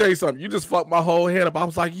that, let me tell you something. You just fucked my whole head up. I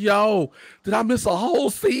was like, yo, did I miss a whole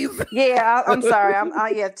season? Yeah, I'm sorry.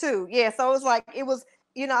 2. Yeah, so it was,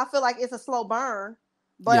 I feel like it's a slow burn.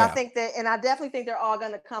 But I think that, and I definitely think they're all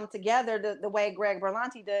going to come together the way Greg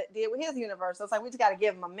Berlanti did with his universe. So it's like, we just got to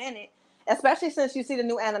give them a minute, especially since you see the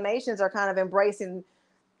new animations are kind of embracing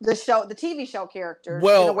the TV show characters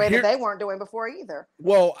in a way that they weren't doing before either.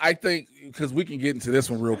 Well, I think, because we can get into this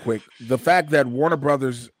one real quick, the fact that Warner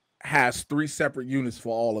Brothers has 3 separate units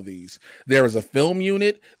for all of these. There is a film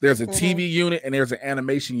unit, there's a TV unit, and there's an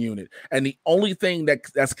animation unit. And the only thing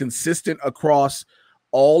that's consistent across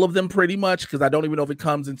all of them pretty much, because I don't even know if it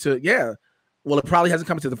comes into it probably hasn't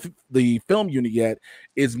come into the film unit yet,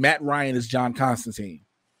 is Matt Ryan as John Constantine.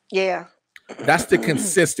 Yeah, that's the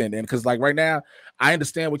consistent. And because like right now I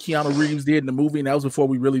understand what Keanu Reeves did in the movie, and that was before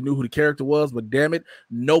we really knew who the character was, but damn it,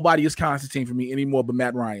 nobody is Constantine for me anymore but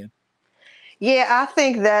Matt Ryan. Yeah, I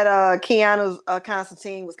think that Keanu's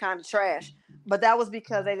Constantine was kind of trash, but that was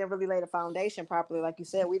because they didn't really lay the foundation properly. Like you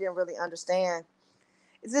said, we didn't really understand.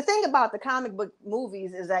 The thing about the comic book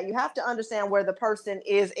movies is that you have to understand where the person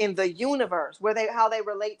is in the universe, how they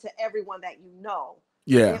relate to everyone that you know.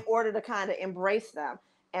 Yeah. In order to kind of embrace them.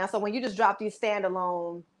 And so when you just drop these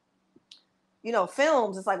standalone,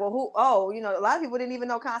 films, it's like, well, a lot of people didn't even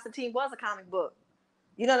know Constantine was a comic book.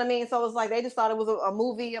 You know what I mean? So it's like they just thought it was a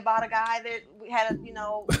movie about a guy that had that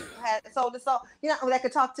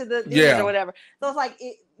could talk to the demons or whatever. So it's like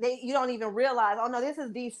you don't even realize, oh no, this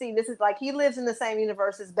is DC. This is like he lives in the same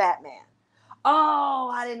universe as Batman.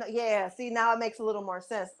 Oh, I didn't know. Yeah, see, now it makes a little more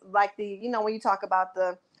sense. Like when you talk about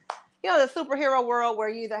the superhero world where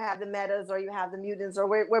you either have the metas or you have the mutants or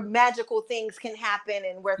where magical things can happen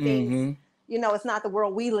and where things, it's not the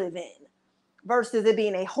world we live in. Versus it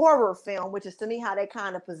being a horror film, which is to me how they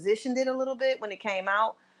kind of positioned it a little bit when it came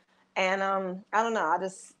out. And I don't know, I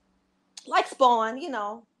just like Spawn, you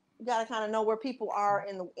gotta kind of know where people are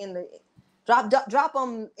in the drop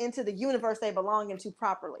them into the universe they belong into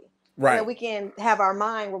properly. Right. So that we can have our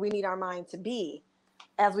mind where we need our mind to be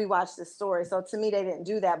as we watch this story. So to me, they didn't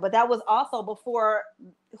do that. But that was also before,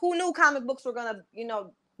 who knew comic books were gonna,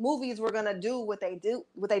 movies were gonna do what they do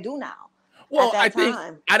now. Well,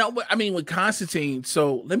 with Constantine,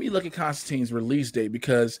 so let me look at Constantine's release date,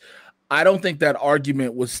 because I don't think that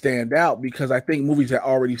argument would stand out, because I think movies that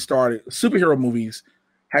already started, superhero movies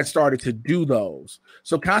had started to do those.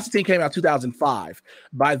 So Constantine came out 2005.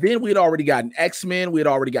 By then, we had already gotten X-Men. We had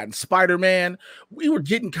already gotten Spider-Man. We were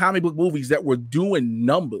getting comic book movies that were doing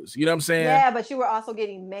numbers. You know what I'm saying? Yeah, but you were also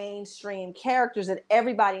getting mainstream characters that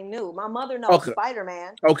everybody knew. My mother knows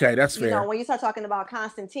Spider-Man. Okay, that's fair. You know, when you start talking about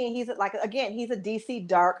Constantine, he's like, again, he's a DC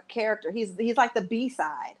dark character. He's like the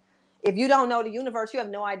B-side. If you don't know the universe, you have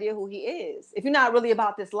no idea who he is. If you're not really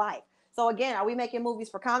about this life. So again, are we making movies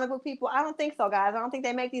for comic book people? I don't think so, guys. I don't think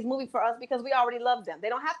they make these movies for us because we already love them. They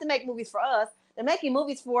don't have to make movies for us. They're making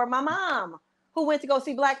movies for my mom, who went to go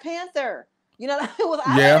see Black Panther. You know, I went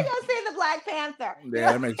to go see the Black Panther.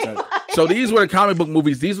 Yeah, that makes sense. So these were the comic book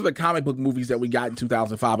movies. These were the comic book movies that we got in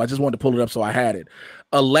 2005. I just wanted to pull it up so I had it.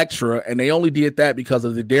 Elektra, and they only did that because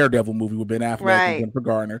of the Daredevil movie with Ben Affleck and Jennifer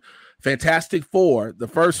Garner. Fantastic Four, the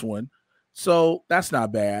first one. So that's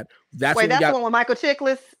not bad. That's the one with Michael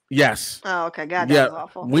Chiklis. Yes. Oh, okay. God, that was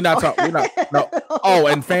awful. We're not talking. No. Oh,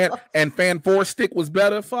 and Fan 4 Stick was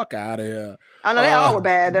better. Fuck out of here. I know they all were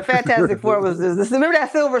bad. The Fantastic Four was just. Remember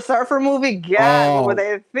that Silver Surfer movie? God, what were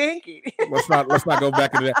they thinking? let's not go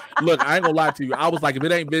back into that. Look, I ain't gonna lie to you. I was like, if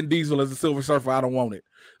it ain't Vin Diesel as a Silver Surfer, I don't want it.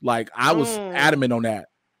 Like I was adamant on that.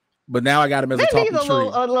 But now I got him as a talking tree.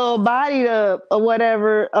 A little bodied up or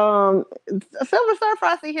whatever. Silver Surfer,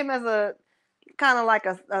 I see him as a kind of like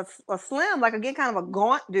a slim, like again, kind of a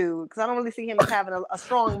gaunt dude. Because I don't really see him as having a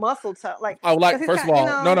strong muscle. First of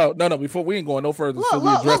all, no. Before we ain't going no further, so we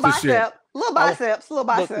address this shit. Little biceps. Look,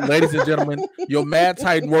 ladies and gentlemen, your Mad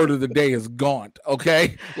Titan word of the day is gaunt.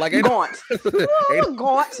 Okay, like gaunt,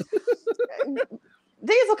 gaunt.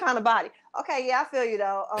 Diesel kind of body. Okay, yeah, I feel you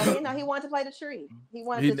though. He wanted to play the tree. He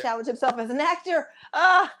wanted to challenge himself as an actor.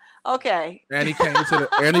 Okay. And he came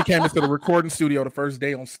into the recording studio the first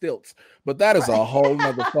day on stilts. But that is a whole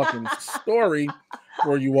nother fucking story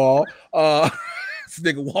for you all. This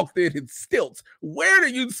nigga walked in stilts. Where do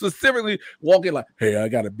you specifically walk in like, hey, I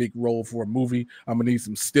got a big role for a movie. I'm gonna need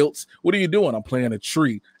some stilts. What are you doing? I'm playing a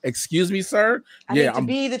tree. Excuse me, sir? I need to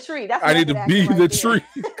be the tree. I need to be the tree.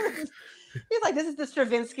 He's like, this is the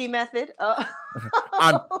Stravinsky method.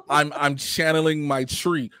 I'm channeling my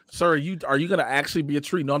tree. Sir, are you gonna actually be a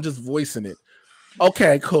tree? No, I'm just voicing it.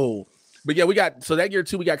 Okay, cool. But yeah, so that year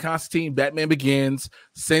too, we got Constantine, Batman Begins,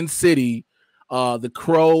 Sin City, The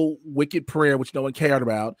Crow, Wicked Prayer, which no one cared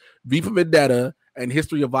about, V for Vendetta, and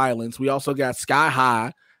History of Violence. We also got Sky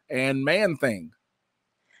High and Man Thing.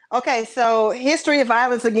 Okay, so History of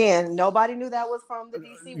Violence again. Nobody knew that was from the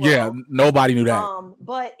DC world. Yeah, nobody knew that.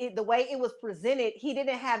 But the way it was presented, he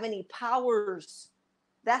didn't have any powers.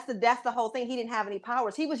 That's the whole thing. He didn't have any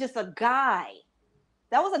powers. He was just a guy.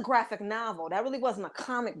 That was a graphic novel. That really wasn't a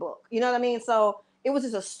comic book. You know what I mean? So it was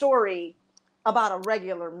just a story about a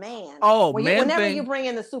regular man. Whenever you bring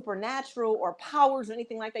in the supernatural or powers or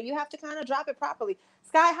anything like that, you have to kind of drop it properly.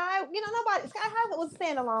 Sky High, Sky High was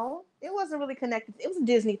standalone. It wasn't really connected. It was a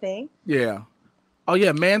Disney thing. Yeah. Oh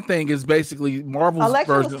yeah, Man Thing is basically Marvel's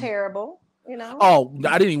Elektra version. Was terrible. Oh,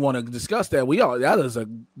 I didn't even want to discuss that. That is a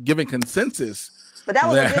given consensus. But that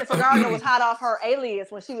was Jennifer Gardner was hot off her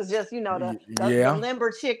Alias when she was just, the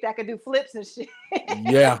limber chick that could do flips and shit.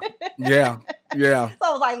 Yeah. So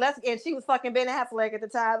I was like, and she was fucking Ben Affleck at the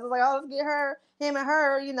time. I was like, let's get him and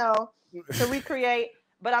her, to recreate.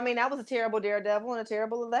 But I mean, that was a terrible Daredevil and a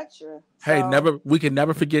terrible Elektra. So. Hey, we can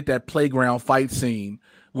never forget that playground fight scene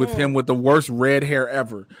with him with the worst red hair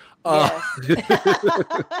ever. Yes.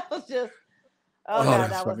 That was just.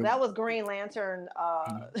 That was Green Lantern,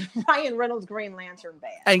 Ryan Reynolds' Green Lantern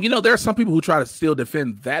bad. And there are some people who try to still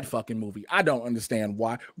defend that fucking movie. I don't understand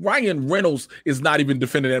why. Ryan Reynolds is not even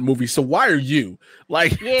defending that movie. So why are you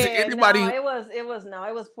anybody? No,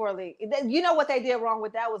 it was poorly. You know what they did wrong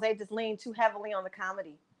with that was they just leaned too heavily on the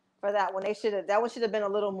comedy for that one. That one should have been a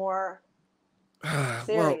little more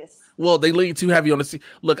serious. Well, they lean too heavy on the.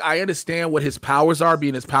 Look, I understand what his powers are,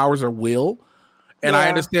 being his powers are will. And I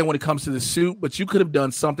understand when it comes to the suit, but you could have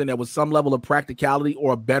done something that was some level of practicality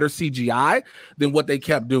or a better CGI than what they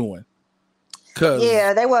kept doing.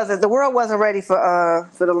 They wasn't. The world wasn't ready for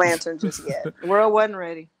the Lantern just yet. The world wasn't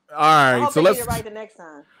ready. All right, so let's get it right the next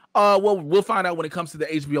time. Well, we'll find out when it comes to the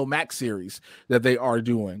HBO Max series that they are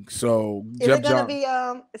doing. So is it going to be?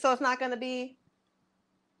 So it's not going to be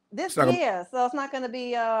this year. So it's not going to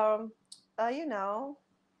be.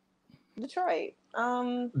 Detroit.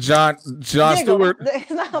 John Diggle. Stewart.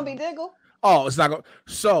 It's not gonna be Diggle. Oh, it's not gonna.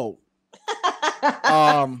 So,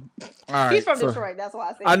 all right. He's from Detroit. That's why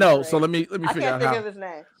I say. I know. Detroit. So let me figure out how. His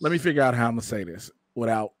name. Let me figure out how I'm gonna say this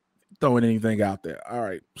without throwing anything out there. All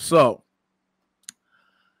right. So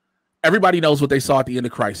everybody knows what they saw at the end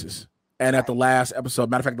of Crisis. And at the last episode,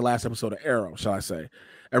 matter of fact, the last episode of Arrow, shall I say,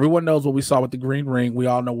 everyone knows what we saw with the Green Ring. We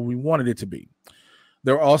all know what we wanted it to be.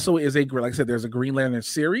 There also is like I said, there's a Green Lantern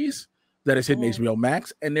series that is hitting HBO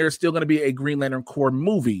Max, and there's still going to be a Green Lantern Corps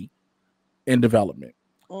movie in development.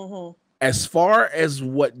 As far as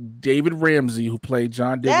what David Ramsey, who played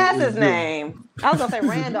John Diggle, that's his name. I was gonna say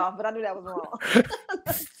Randolph, but I knew that was wrong.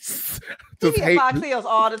 He get Fox Hills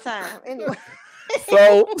all the time. Anyway,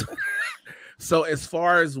 so as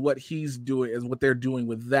far as what he's doing, is what they're doing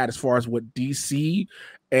with that, as far as what DC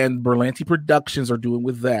and Berlanti Productions are doing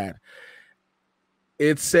with that.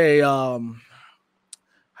 It's a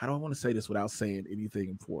how do I want to say this without saying anything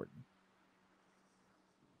important?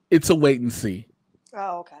 It's a wait and see.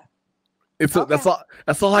 Oh, okay.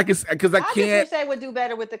 That's all I can say, because I can't. Just wish they would do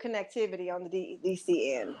better with the connectivity on the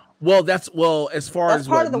DC end. Well, that's as far that's as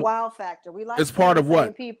part of the wow factor. We like it's part of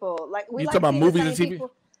what people like. You talking about movies and TV?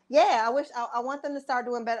 People. Yeah, I want them to start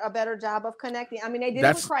doing a better job of connecting. I mean, they did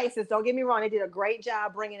it with Crisis. Don't get me wrong; they did a great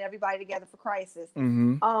job bringing everybody together for Crisis.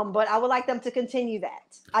 But I would like them to continue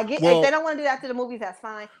that. I get if they don't want to do that to the movies, that's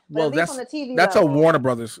fine. But at least on the TV, that's a Warner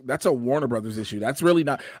Brothers. That's a Warner Brothers issue. That's really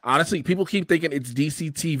not. Honestly, people keep thinking it's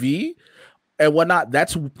DC TV and whatnot.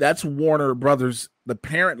 That's Warner Brothers, the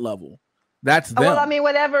parent level. That's them. Well, I mean,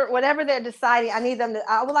 whatever they're deciding, I need them to.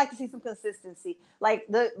 I would like to see some consistency. Like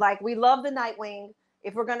we love the Nightwing.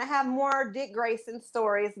 If we're gonna have more Dick Grayson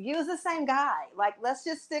stories, use the same guy. Like, let's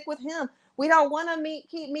just stick with him. We don't want to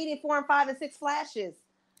keep meeting 4 and 5 and 6 Flashes.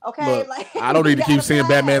 Okay, look, like I don't need to keep seeing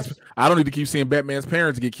Batman's. I don't need to keep seeing Batman's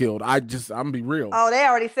parents get killed. I'm gonna be real. Oh, they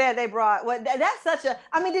already said they brought. Well, that's such a.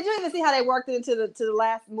 I mean, did you even see how they worked it into the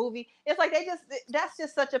last movie? It's like that's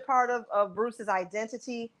just such a part of Bruce's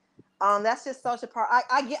identity. That's just such a part.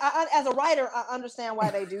 I as a writer, I understand why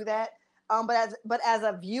they do that. But as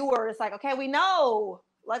a viewer, it's like, okay, we know,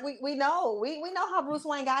 like we know how Bruce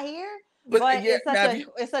Wayne got here. But yeah,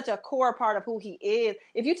 it's such a core part of who he is.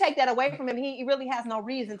 If you take that away from him, he really has no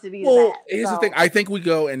reason to be that. Here's the thing. I think we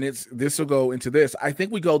go, and this will go into this. I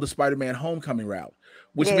think we go the Spider-Man Homecoming route,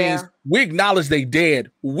 which means we acknowledge they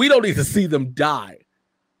dead. We don't need to see them die.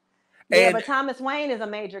 Yeah, but Thomas Wayne is a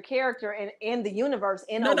major character in the universe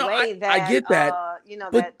in a way that I get that.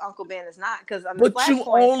 That Uncle Ben is not, because I mean,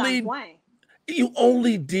 you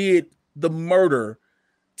only did the murder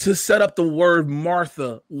to set up the word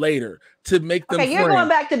Martha later to make them. Okay, you're going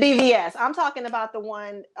back to BVS. I'm talking about the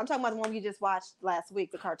one you just watched last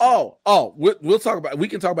week, the cartoon. We'll talk about. We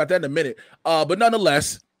can talk about that in a minute. But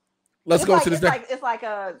nonetheless, let's go to this. It's like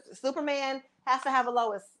a Superman has to have a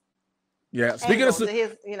Lois. Yeah, speaking of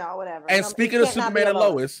whatever. And speaking of Superman and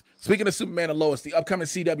Lois, the upcoming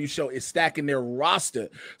CW show is stacking their roster.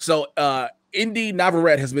 So Indy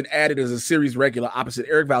Navarrete has been added as a series regular opposite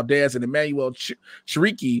Eric Valdez and Emmanuel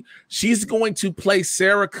Cheriki. She's going to play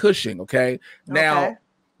Sarah Cushing. Okay. Now,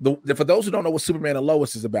 for those who don't know what Superman and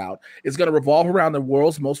Lois is about, it's going to revolve around the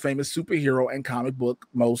world's most famous superhero and comic book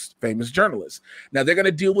most famous journalist. Now, they're going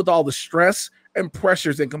to deal with all the stress and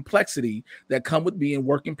pressures and complexity that come with being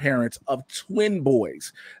working parents of twin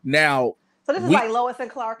boys. Now, so this is like Lois and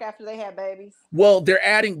Clark after they had babies. Well, they're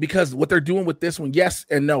adding, because what they're doing with this one, yes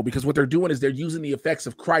and no, because what they're doing is they're using the effects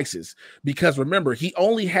of Crisis. Because remember, he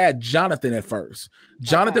only had Jonathan at first.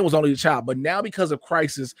 Jonathan was only a child, but now because of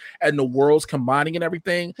Crisis and the worlds combining and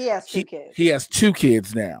everything, he has two kids. He has 2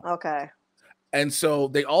 kids now. Okay. And so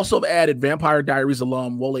they also have added Vampire Diaries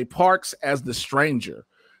alum Wole Parks as the Stranger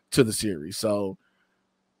to the series. So,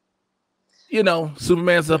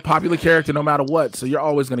 Superman's a popular character no matter what. So you're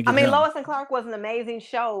always going to get him. Lois and Clark was an amazing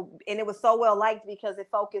show, and it was so well liked because it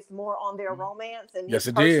focused more on their romance and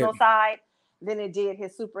his personal side than it did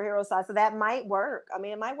his superhero side. So that might work. I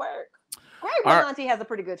mean, it might work. Greg Berlanti has a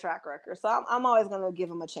pretty good track record, so I'm always going to give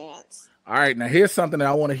him a chance. All right, now here's something that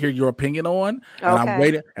I want to hear your opinion on,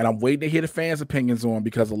 and I'm waiting to hear the fans' opinions on,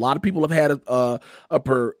 because a lot of people have had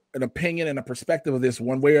an opinion and a perspective of this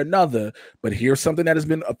one way or another. But here's something that has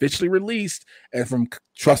been officially released and from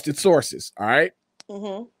trusted sources. All right,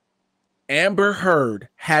 Amber Heard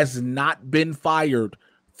has not been fired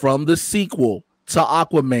from the sequel to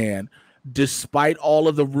Aquaman, despite all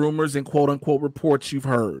of the rumors and quote unquote reports you've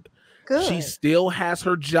heard. Good. She still has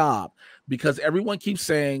her job, because everyone keeps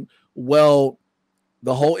saying, well,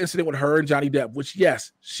 the whole incident with her and Johnny Depp, which,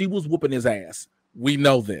 yes, she was whooping his ass. We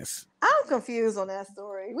know this. I'm confused on that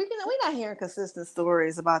story. We're not hearing consistent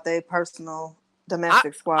stories about their personal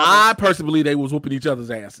domestic squabbling. I personally believe they was whooping each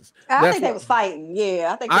other's asses. I think they was fighting.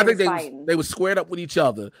 Yeah, I think they was fighting. They was squared up with each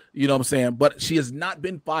other. You know what I'm saying? But she has not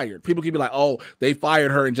been fired. People can be like, oh, they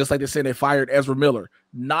fired her. And just like they said, they fired Ezra Miller.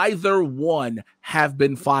 Neither one have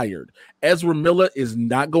been fired. Ezra Miller is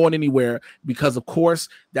not going anywhere because, of course,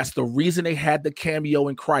 that's the reason they had the cameo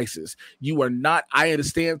in Crisis. You are not, I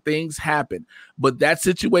understand things happen, but that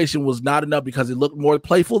situation was not enough because it looked more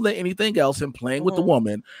playful than anything else and playing with the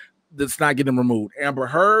woman. That's not getting removed. Amber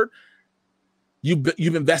Heard, you've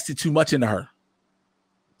invested too much into her.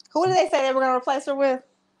 Who did they say they were going to replace her with?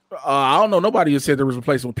 I don't know. Nobody has said there was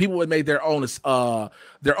replacement. People had made their own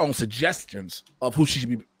suggestions of who she should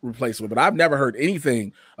be replaced with, but I've never heard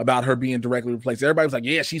anything about her being directly replaced. Everybody was like,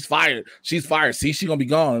 "Yeah, she's fired. She's fired. See, she's gonna be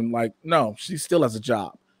gone." I'm like, no, she still has a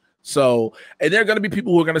job. So, and there are going to be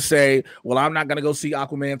people who are going to say, well, I'm not going to go see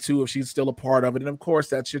Aquaman 2 if she's still a part of it. And of course,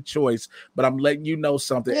 that's your choice. But I'm letting you know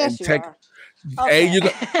something. Yes, and take,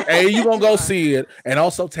 you're going to go see it. And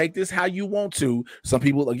also take this how you want to. Some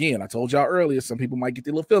people, again, I told y'all earlier, some people might get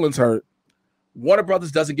their little feelings hurt. Warner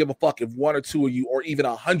Brothers doesn't give a fuck if 1 or 2 of you or even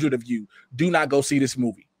 100 of you do not go see this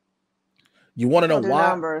movie. You want to know why?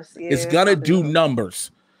 Numbers. Yeah, it's going to do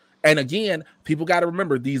numbers. And again, people got to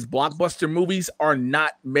remember these blockbuster movies are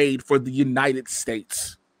not made for the United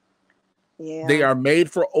States. Yeah. They are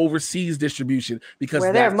made for overseas distribution because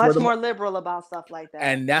they're much more liberal about stuff like that.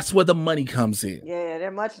 And that's where the money comes in. Yeah,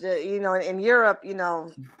 they're much, in Europe,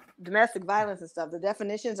 domestic violence and stuff, the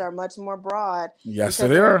definitions are much more broad. Yes,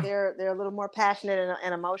 they are. They're a little more passionate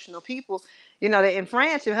and emotional people. In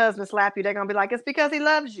France, your husband slap you, they're gonna be like, it's because he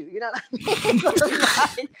loves you. You know what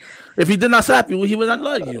I mean? If he did not slap you, he would not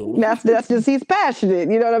love you. That's just he's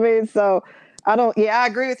passionate. You know what I mean? So I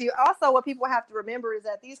agree with you. Also, what people have to remember is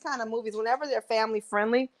that these kind of movies, whenever they're family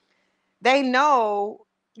friendly, they know,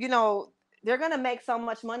 they're gonna make so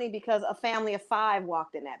much money because a family of 5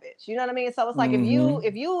 walked in that bitch. You know what I mean? So it's like if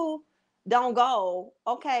you don't go,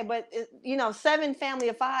 okay, but 7 family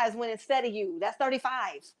of 5s went instead of you. That's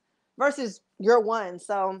 35 versus your 1.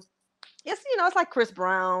 So it's it's like Chris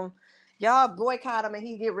Brown. Y'all boycott him and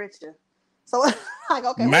he get richer. So it's like,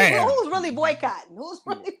 okay, who's really boycotting? Who's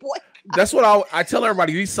really boycotting? That's what I tell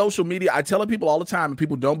everybody. These social media, I tell people all the time, and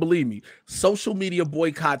people don't believe me. Social media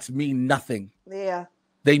boycotts mean nothing. Yeah.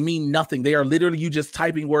 They mean nothing. They are literally you just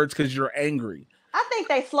typing words because you're angry. I think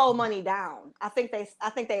they slow money down. I think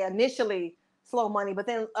they initially slow money, but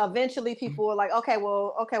then eventually people are like, okay,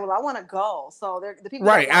 well, I want to go. So the people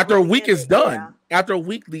right after a week is done. Yeah. After a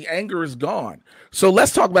week, the anger is gone. So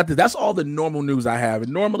let's talk about this. That's all the normal news I have.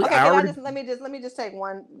 And normally, let me just take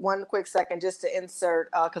one quick second just to insert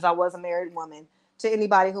because I was a married woman to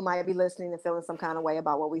anybody who might be listening and feeling some kind of way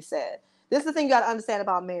about what we said. This is the thing you got to understand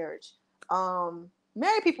about marriage.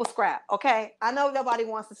 Married people scrap. Okay, I know nobody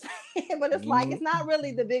wants to say it, but it's like it's not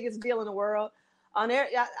really the biggest deal in the world. I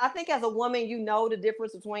think as a woman, the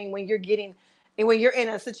difference between when you're in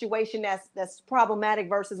a situation that's problematic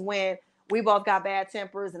versus when we both got bad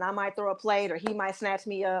tempers and I might throw a plate or he might snatch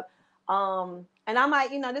me up. And I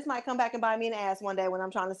might, this might come back and bite me in the ass one day when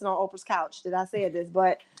I'm trying to sit on Oprah's couch. Did I say this?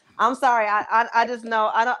 But I'm sorry. I just know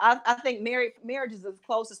I think marriage is as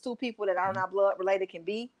close as 2 people that are not blood related can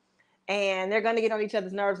be, and they're going to get on each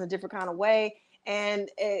other's nerves in a different kind of way. And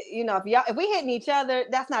if we hitting each other,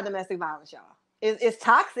 that's not domestic violence, y'all. It's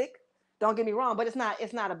toxic. Don't get me wrong, but it's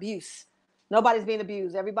not abuse. Nobody's being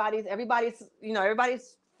abused. Everybody's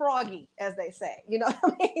froggy, as they say. You know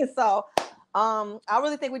what I mean? So I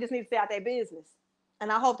really think we just need to stay out their business.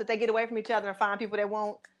 And I hope that they get away from each other and find people that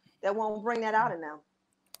won't bring that out in them.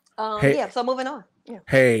 So moving on. Yeah.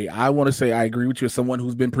 Hey, I want to say I agree with you as someone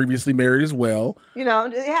who's been previously married as well. It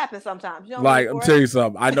happens sometimes. I'm tell you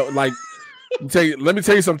something. I know, let me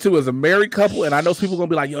tell you something too. As a married couple, and I know people are gonna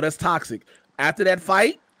be like, yo, that's toxic. After that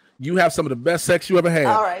fight, you have some of the best sex you ever had.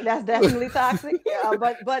 All right, that's definitely toxic,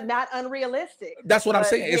 but not unrealistic. That's what I'm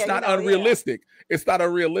saying. It's not unrealistic. Yeah. It's not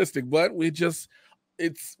unrealistic, but we're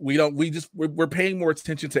paying more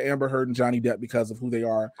attention to Amber Heard and Johnny Depp because of who they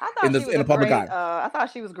are in the public eye. I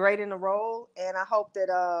thought she was great in the role, and I hope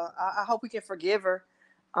that I hope we can forgive her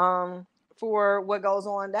for what goes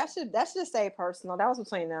on. That should stay personal. That was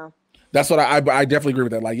between them. That's what I definitely agree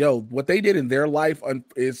with that. Like, yo, what they did in their life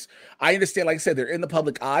is, I understand, like I said, they're in the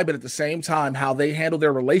public eye, but at the same time, how they handle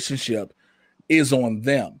their relationship is on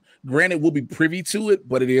them. Granted, we'll be privy to it,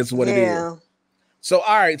 but it is what it is. So,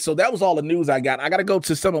 all right. So that was all the news I got. I got to go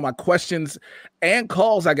to some of my questions and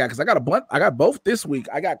calls I got, because I got a bunch. I got both this week.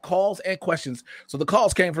 I got calls and questions. So the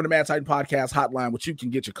calls came from the Mad Titan Podcast hotline, which you can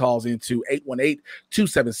get your calls into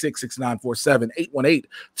 818-276-6947,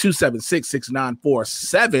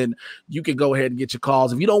 818-276-6947. You can go ahead and get your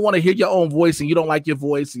calls. If you don't want to hear your own voice and you don't like your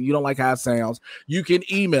voice and you don't like how it sounds, you can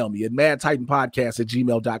email me at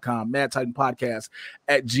madtitanpodcast@gmail.com,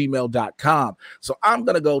 madtitanpodcast@gmail.com. So I'm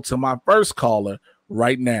going to go to my first caller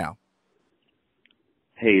right now.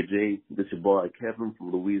 Hey, Jay, this your boy Kevin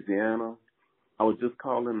from Louisiana. I was just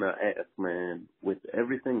calling to ask, man, with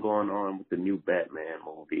everything going on with the new Batman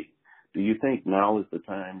movie, do you think now is the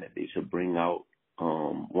time that they should bring out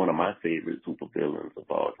one of my favorite supervillains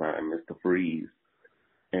of all time, Mr. Freeze?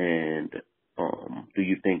 And do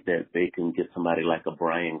you think that they can get somebody like a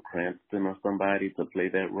Bryan Cranston or somebody to play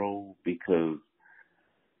that role? Because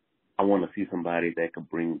I want to see somebody that could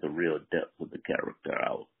bring the real depth of the character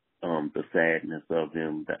out. The sadness of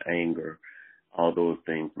him, the anger, all those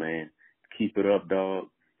things, man. Keep it up, dog.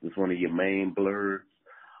 It's one of your main blurs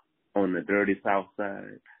on the dirty South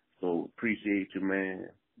Side. So appreciate you, man.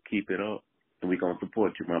 Keep it up. And we're going to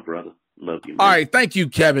support you, my brother. Love you, man. All right. Thank you,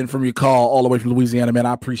 Kevin, from your call all the way from Louisiana, man.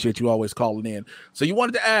 I appreciate you always calling in. So you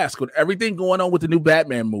wanted to ask, with everything going on with the new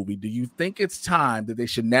Batman movie, do you think it's time that they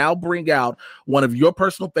should now bring out one of your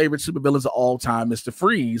personal favorite supervillains of all time, Mr.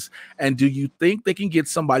 Freeze? And do you think they can get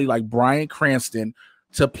somebody like Bryan Cranston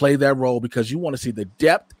to play that role, because you want to see the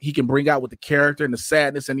depth he can bring out with the character and the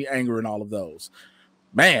sadness and the anger and all of those?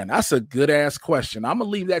 Man, that's a good-ass question. I'm going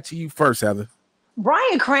to leave that to you first, Heather.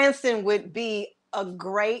 Bryan Cranston would be a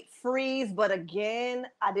great Freeze, but again,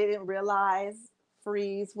 I didn't realize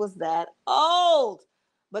Freeze was that old.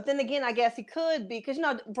 But then again, I guess he could be, because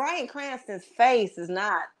Bryan Cranston's face is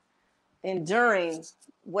not enduring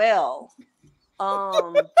well.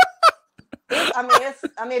 If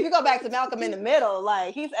you go back to Malcolm in the Middle,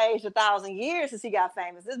 like, he's aged 1,000 years since he got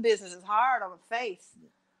famous. This business is hard on the face.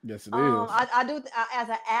 Yes, it is. I do, as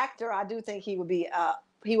an actor, I do think he would be.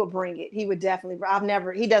 He would bring it. He would definitely.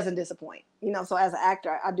 He doesn't disappoint. So as an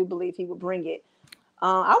actor, I do believe he would bring it.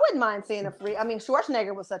 I wouldn't mind seeing a Freeze. I mean,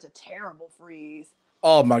 Schwarzenegger was such a terrible Freeze.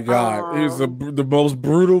 Oh my God, he was the most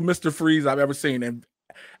brutal Mr. Freeze I've ever seen, and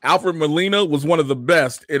Alfred Molina was one of the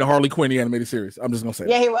best in Harley Quinn the animated series. I'm just gonna say.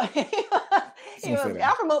 Yeah, he was.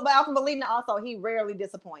 Alfred Molina also, he rarely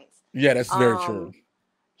disappoints. Yeah, that's very true.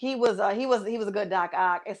 He was a good Doc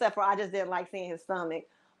Ock, except for I just didn't like seeing his stomach.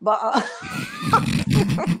 But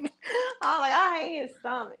I hate his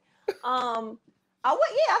stomach. I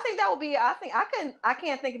think that would be. I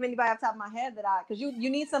can't think of anybody off the top of my head because you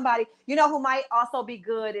need somebody. Who might also be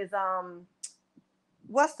good is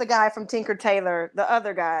what's the guy from Tinker Tailor? The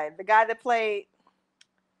other guy, the guy that played.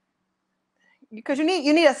 Because you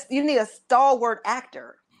need a stalwart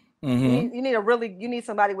actor. Mm-hmm. You need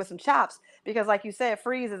somebody with some chops, because, like you said,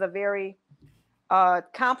 Freeze is a very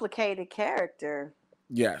complicated character.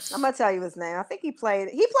 Yes, I'm gonna tell you his name. I think he played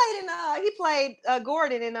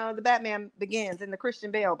Gordon in the Batman Begins, in the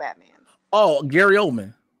Christian Bale Batman. Oh, Gary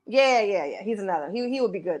Oldman. Yeah. He's another. He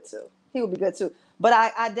would be good too. But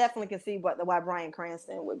I definitely can see why Bryan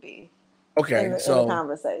Cranston would be. Okay, in the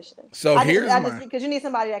conversation. So because you need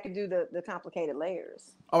somebody that can do the complicated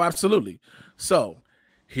layers. Oh, absolutely. So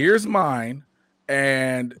here's mine,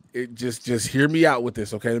 and it just hear me out with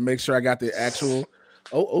this, okay? To make sure I got the actual.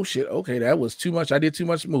 Oh shit. Okay, that was too much. I did too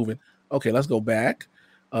much moving. Okay, let's go back.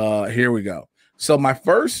 Here we go. So my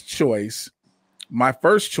first choice,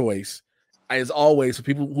 is always, for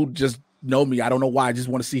people who just know me, I don't know why, I just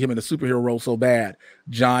want to see him in a superhero role so bad,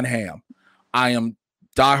 John Hamm. I am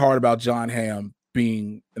diehard about John Hamm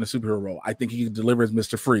being in a superhero role. I think he can deliver as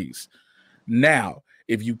Mr. Freeze. Now,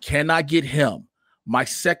 if you cannot get him, my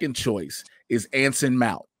second choice is Anson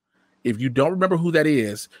Mount. If you don't remember who that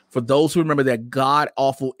is, for those who remember that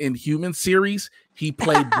god-awful Inhuman series, he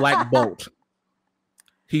played Black Bolt.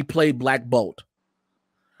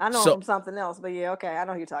 I know him from something else, but yeah, okay, I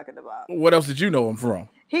know who you're talking about. What else did you know him from?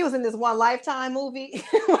 He was in this one Lifetime movie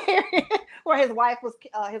where his wife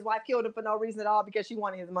killed him for no reason at all because she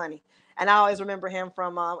wanted his money. And I always remember him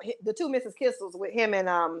from the two Mrs. Kissels with him and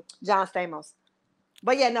John Stamos.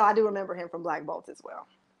 But yeah, no, I do remember him from Black Bolt as well.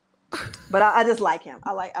 But I just like him.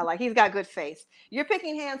 I like he's got good face. You're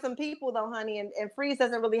picking handsome people though, honey, and Freeze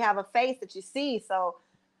doesn't really have a face that you see, so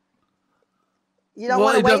you don't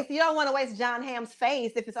want to waste John Hamm's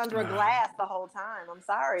face if it's under a glass the whole time. I'm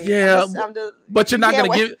sorry. Yeah, but you're not gonna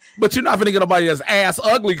get nobody that's ass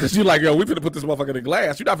ugly because you're like, yo, we finna put this motherfucker in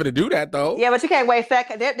glass. You're not gonna do that though. Yeah, but you can't waste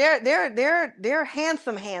that. They're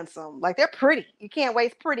handsome. Like, they're pretty. You can't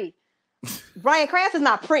waste pretty. Bryan Cranston's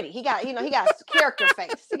not pretty. He got character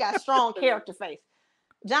face. He got strong character face.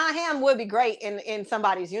 John Hamm would be great in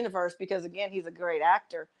somebody's universe because again, he's a great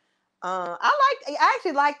actor. I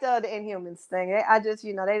actually liked the Inhumans thing. I just,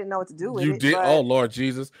 they didn't know what to do with You it. did? But Oh Lord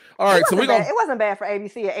Jesus! All right, so it wasn't bad for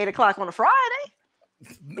ABC at 8:00 on a Friday.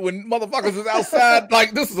 When motherfuckers is outside,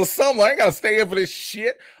 like this is a summer, I ain't gotta stay in for this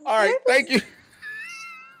shit. All right, thank you.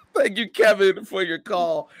 Thank you, Kevin, for your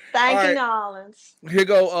call. Thank you, Nolans. Here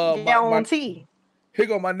go Here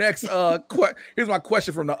go my next here's my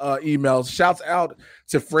question from the emails. Shouts out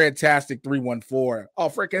to Fredtastic314. Oh,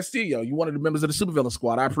 Fred Castillo, you one of the members of the Supervillain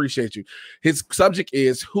Squad. I appreciate you. His subject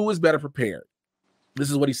is who is better prepared? This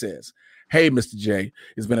is what he says. Hey, Mr. J,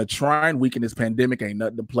 it's been a trying week in this pandemic, ain't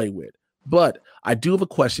nothing to play with. But I do have a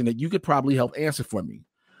question that you could probably help answer for me.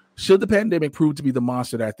 Should the pandemic prove to be the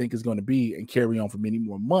monster that I think is going to be and carry on for many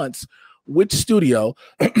more months, which studio,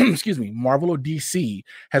 excuse me, Marvel or DC,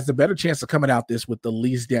 has the better chance of coming out this with the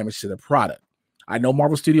least damage to the product? I know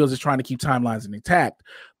Marvel Studios is trying to keep timelines intact,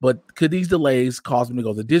 but could these delays cause them to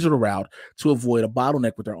go the digital route to avoid a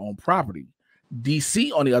bottleneck with their own property?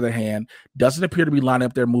 DC, on the other hand, doesn't appear to be lining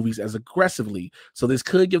up their movies as aggressively, so this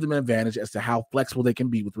could give them an advantage as to how flexible they can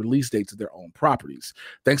be with release dates of their own properties.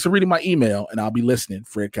 Thanks for reading my email, and I'll be listening,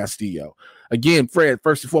 Fred Castillo. Again, Fred,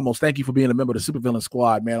 first and foremost, thank you for being a member of the Supervillain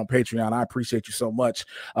Squad, man, on Patreon. I appreciate you so much.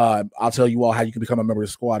 I'll tell you all how you can become a member of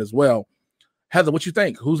the squad as well. Heather, what you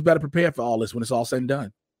think? Who's better prepared for all this when it's all said and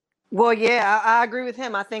done? Well, yeah, I agree with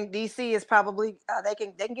him. I think DC is probably they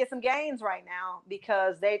can get some gains right now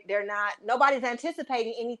because they're not, nobody's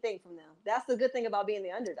anticipating anything from them. That's the good thing about being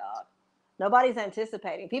the underdog. Nobody's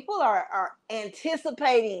anticipating. People are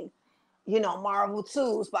anticipating, Marvel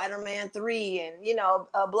 2, Spider-Man 3,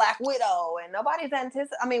 and Black Widow, and nobody's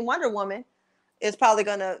anticipating. I mean, Wonder Woman is probably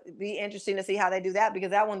going to be interesting to see how they do that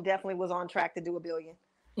because that one definitely was on track to do $1 billion.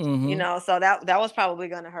 Mm-hmm. So that was probably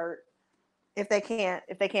going to hurt. If they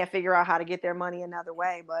can't figure out how to get their money another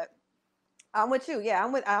way. But I'm with you. Yeah,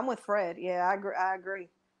 I'm with Fred. Yeah, I agree.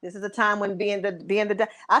 This is a time when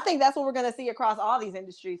I think that's what we're going to see across all these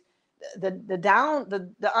industries. The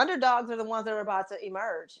underdogs are the ones that are about to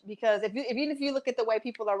emerge because even if you look at the way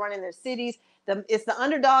people are running their cities, it's the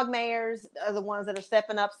underdog mayors are the ones that are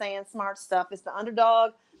stepping up saying smart stuff. It's the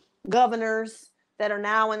underdog governors that are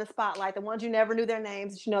now in the spotlight. The ones you never knew their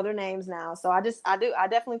names, that you know their names now. So I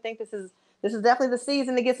definitely think this is definitely the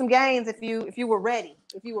season to get some gains if you were ready.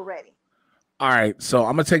 All right, so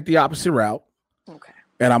I'm gonna take the opposite route. Okay.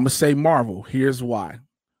 And I'm gonna say Marvel. Here's why.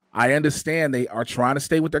 I understand they are trying to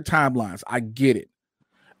stay with their timelines. I get it.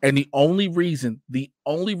 And the only reason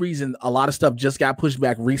a lot of stuff just got pushed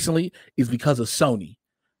back recently is because of Sony.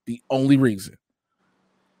 The only reason.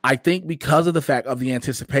 I think because of the fact of the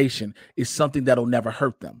anticipation is something that'll never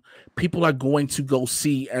hurt them. People are going to go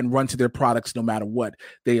see and run to their products no matter what.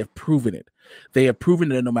 They have proven it. They have proven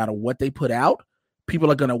that no matter what they put out,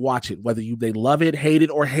 people are going to watch it. Whether they love it, hate it,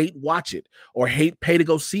 or hate watch it, or pay to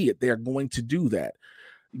go see it, they are going to do that.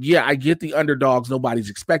 Yeah, I get the underdogs. Nobody's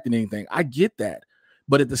expecting anything. I get that.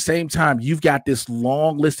 But at the same time, you've got this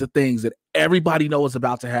long list of things that everybody knows is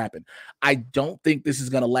about to happen. I don't think this is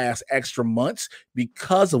going to last extra months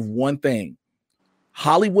because of one thing.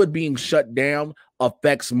 Hollywood being shut down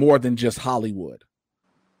affects more than just Hollywood.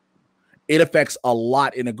 It affects a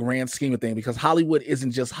lot in a grand scheme of things because Hollywood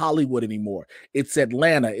isn't just Hollywood anymore. It's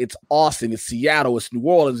Atlanta, it's Austin, it's Seattle, it's New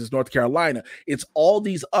Orleans, it's North Carolina. It's all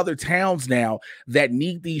these other towns now that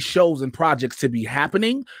need these shows and projects to be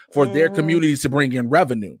happening for their communities to bring in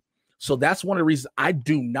revenue. So that's one of the reasons I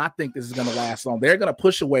do not think this is going to last long. They're going to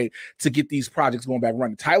push away to get these projects going back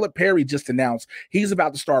running. Tyler Perry just announced he's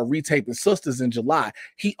about to start retaping Sisters in July.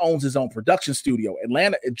 He owns his own production studio.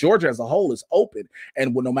 Atlanta, Georgia as a whole is open.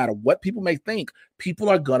 And no matter what people may think, people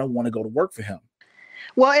are going to want to go to work for him.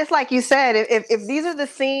 Well, it's like you said, if these are the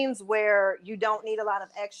scenes where you don't need a lot of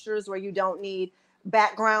extras, where you don't need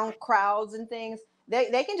background crowds and things,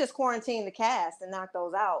 they can just quarantine the cast and knock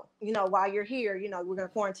those out. While you're here, we're going to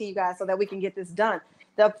quarantine you guys so that we can get this done.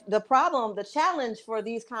 The challenge for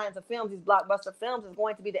these kinds of films, these blockbuster films, is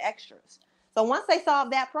going to be the extras. So once they solve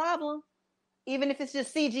that problem, even if it's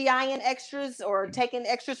just CGI and extras or taking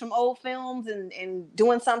extras from old films and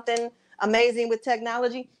doing something amazing with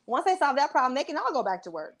technology, once they solve that problem, they can all go back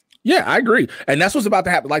to work. Yeah, I agree. And that's what's about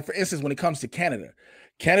to happen. Like, for instance, when it comes to Canada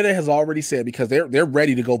has already said, because they're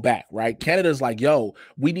ready to go back, right? Canada's like, yo,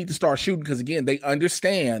 we need to start shooting because, again, they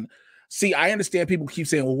understand. See, I understand people keep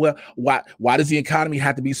saying, well, why does the economy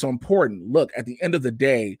have to be so important? Look, at the end of the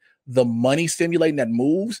day, the money stimulating that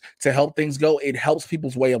moves to help things go, it helps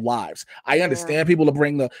people's way of lives. I understand people to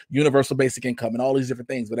bring the universal basic income and all these different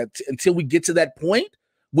things, but until we get to that point,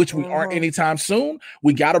 which we aren't anytime soon,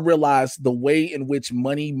 we got to realize the way in which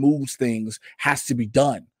money moves things has to be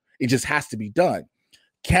done. It just has to be done.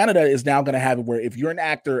 Canada is now going to have it where if you're an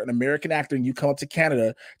actor, an American actor, and you come up to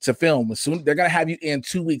Canada to film, soon they're going to have you in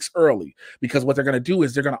 2 weeks early, because what they're going to do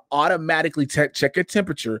is they're going to automatically check your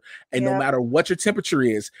temperature, and no matter what your temperature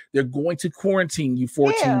is, they're going to quarantine you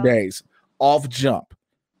 14 days off jump.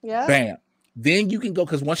 Yeah. Bam. Then you can go,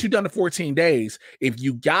 because once you've done the 14 days, if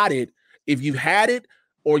you got it, if you've had it,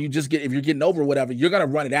 or you just if you're getting over whatever, you're going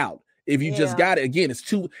to run it out. If you just got it, again,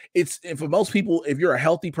 and for most people, if you're a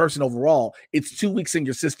healthy person overall, it's 2 weeks in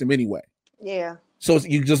your system anyway. Yeah. So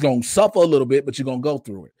you're just going to suffer a little bit, but you're going to go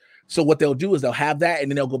through it. So what they'll do is they'll have that, and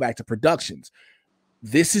then they'll go back to productions.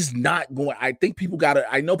 This is not going, I think people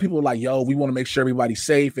I know people are like, yo, we want to make sure everybody's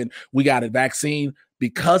safe and we got a vaccine,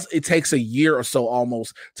 because it takes a year or so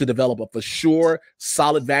almost to develop a for sure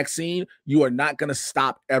solid vaccine. You are not going to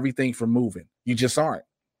stop everything from moving. You just aren't.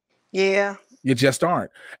 Yeah. You just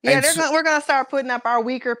aren't. Yeah, we're going to start putting up our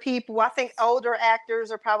weaker people. I think older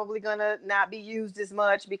actors are probably going to not be used as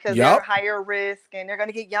much because they're higher risk, and they're going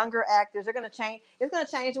to get younger actors. They're going to change. It's going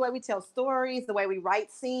to change the way we tell stories, the way we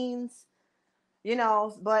write scenes,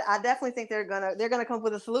 but I definitely think they're going to come up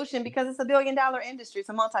with a solution, because it's a $1 billion industry. It's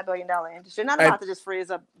a multi-billion dollar industry. Not about to just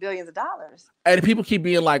freeze up billions of dollars. And people keep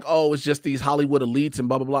being like, oh, it's just these Hollywood elites and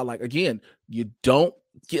blah, blah, blah. Like, again, you don't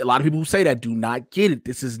get, a lot of people who say that do not get it.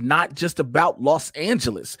 This is not just about Los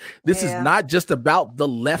Angeles. This is not just about the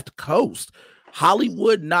left coast.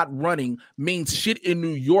 Hollywood not running means shit in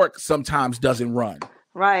New York sometimes doesn't run.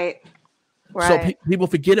 Right. So people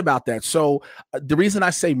forget about that. So the reason I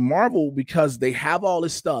say Marvel, because they have all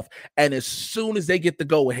this stuff, and as soon as they get the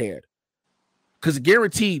go ahead, because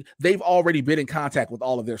guaranteed they've already been in contact with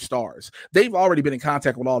all of their stars. They've already been in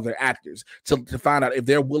contact with all of their actors to find out if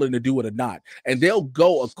they're willing to do it or not. And they'll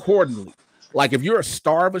go accordingly. Like if you're a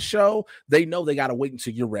star of a show, they know they got to wait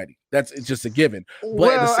until you're ready. It's just a given.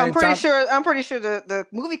 But at the same I'm pretty sure the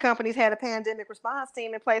movie companies had a pandemic response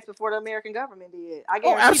team in place before the American government did. I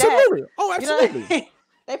guarantee absolutely. that. Oh, absolutely.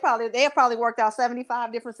 They have probably worked out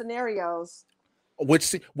 75 different scenarios. Which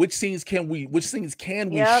scenes can we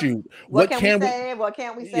shoot? What can we say? What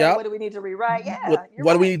can't we say? What do we need to rewrite? Yeah.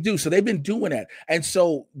 What do we need to do? So they've been doing that. And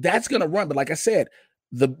so that's gonna run. But like I said,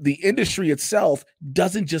 the industry itself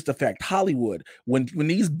doesn't just affect Hollywood. When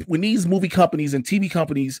these movie companies and TV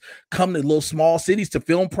companies come to little small cities to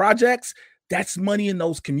film projects, that's money in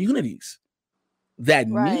those communities that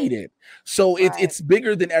need it. So it's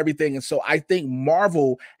bigger than everything. And so I think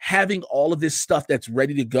Marvel having all of this stuff that's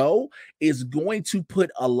ready to go is going to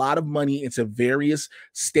put a lot of money into various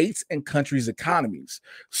states and countries' economies.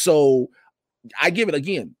 So I give it,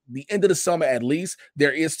 again, the end of the summer at least.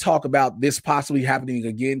 There is talk about this possibly happening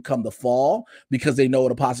again come the fall, because they know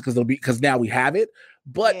it'll possibly, because now we have it.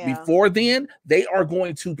 But before then, they are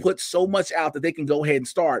going to put so much out that they can go ahead and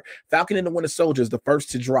start. Falcon and the Winter Soldier is the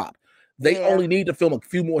first to drop. They only need to film a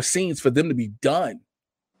few more scenes for them to be done.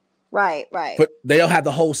 Right. But they'll have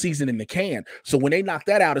the whole season in the can. So when they knock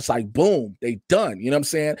that out, it's like, boom, they done. You know what I'm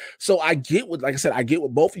saying? So I get what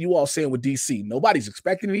both of you all saying with DC. Nobody's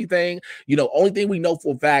expecting anything. Only thing we know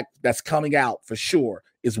for a fact that's coming out for sure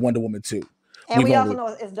is Wonder Woman 2. And we also know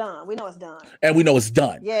it's done. We know it's done. And we know it's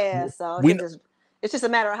done. Yeah, so it's just a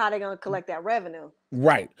matter of how they're going to collect that revenue.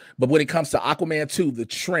 Right. But when it comes to Aquaman 2, The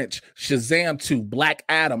Trench, Shazam 2, Black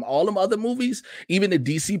Adam, all them other movies, even the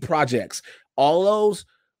DC projects, all those,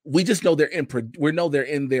 we just know they're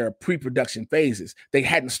in their pre-production phases. They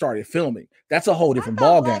hadn't started filming. That's a whole different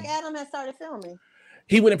ballgame. Black Adam had started filming.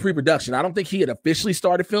 He went in pre-production. I don't think he had officially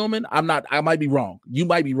started filming. I might be wrong. You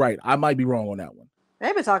might be right. I might be wrong on that one.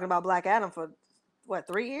 They've been talking about Black Adam for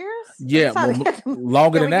 3 years? Yeah,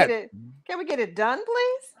 longer than that. Can we get it done,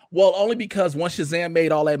 please? Well, only because once Shazam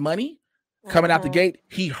made all that money coming out the gate,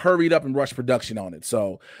 he hurried up and rushed production on it.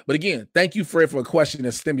 So, but again, thank you, Fred, for a question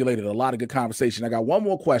that stimulated a lot of good conversation. I got one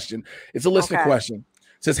more question. It's a listener question.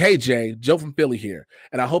 It says, hey, Jay, Joe from Philly here,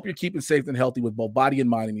 and I hope you're keeping safe and healthy with both body and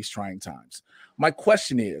mind in these trying times. My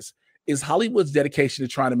question is Hollywood's dedication to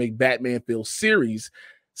trying to make Batman feel serious,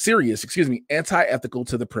 anti-ethical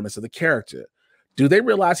to the premise of the character? Do they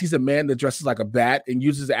realize he's a man that dresses like a bat and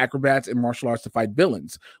uses acrobats and martial arts to fight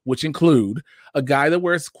villains, which include a guy that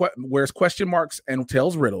wears question marks and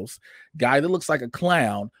tells riddles, guy that looks like a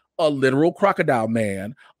clown, a literal crocodile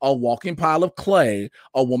man, a walking pile of clay,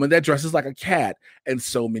 a woman that dresses like a cat, and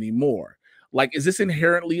so many more? Like, is this an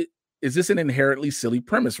inherently silly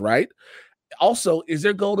premise, right? Also, is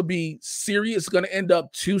their goal to be serious going to end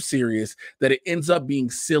up too serious that it ends up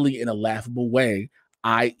being silly in a laughable way,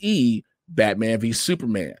 i.e., Batman v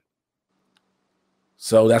Superman?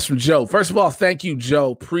 So that's from Joe. First of all, thank you, Joe.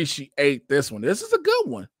 Appreciate this one. This is a good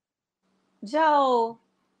one. Joe,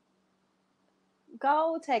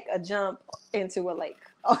 go take a jump into a lake.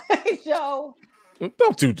 Okay, Joe.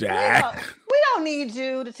 Don't do that. We don't need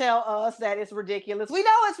you to tell us that it's ridiculous. We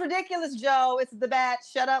know it's ridiculous, Joe. It's the bat.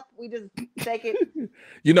 Shut up. We just take it.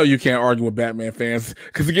 You know you can't argue with Batman fans.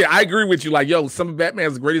 Because again, I agree with you. Like, yo, some of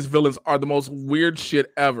Batman's greatest villains are the most weird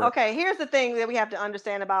shit ever. Okay, here's the thing that we have to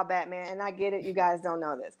understand about Batman, and I get it. You guys don't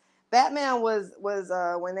know this. Batman was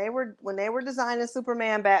when they were designing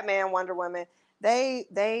Superman, Batman, Wonder Woman, they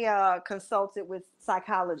consulted with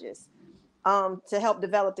psychologists to help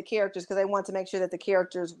develop the characters because they wanted to make sure that the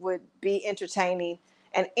characters would be entertaining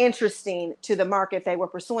and interesting to the market they were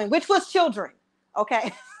pursuing, which was children.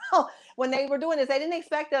 Okay, so when they were doing this, they didn't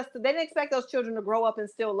expect those children to grow up and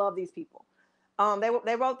still love these people.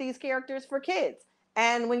 They wrote these characters for kids,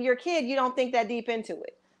 and when you're a kid, you don't think that deep into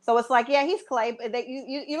it. So it's like, yeah, he's Clay.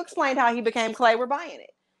 You explained how he became Clay. We're buying it.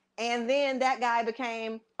 And then that guy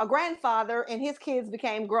became a grandfather, and his kids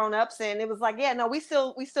became grown-ups, and it was like, yeah, no, we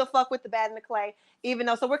still fuck with the Bat and the Clay, even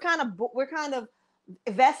though. So we're kind of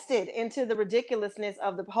vested into the ridiculousness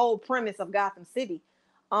of the whole premise of Gotham City.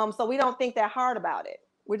 So we don't think that hard about it.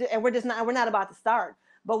 We're not about to start,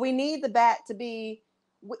 but we need the Bat to be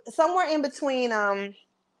somewhere in between.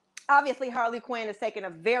 Obviously, Harley Quinn has taken a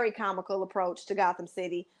very comical approach to Gotham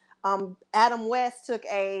City. Adam West took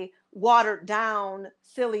a watered down,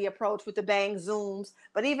 silly approach with the bang zooms,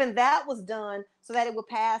 but even that was done so that it would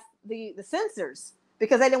pass the censors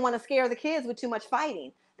because they didn't want to scare the kids with too much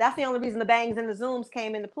fighting. That's the only reason the bangs and the zooms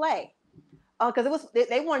came into play, because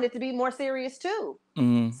they wanted it to be more serious too.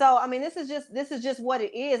 Mm-hmm. So I mean, this is just what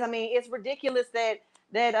it is. I mean, it's ridiculous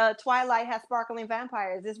that Twilight has sparkling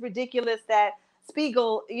vampires. It's ridiculous that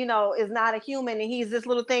Spiegel, is not a human and he's this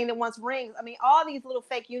little thing that wants rings. I mean, all these little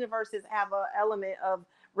fake universes have an element of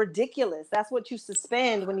ridiculous. That's what you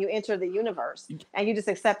suspend when you enter the universe, and you just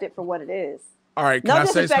accept it for what it is. All right, no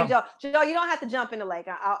disrespect, Joe. Joe, you don't have to jump in the lake.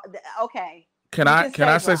 Okay. Can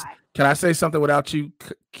I say something without you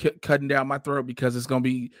cutting down my throat, because it's going to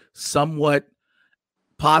be somewhat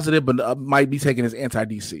positive, but might be taken as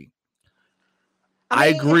anti-DC. I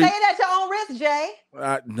agree. You say it at your own risk, Jay.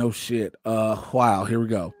 No shit. Wow. Here we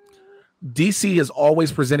go. DC has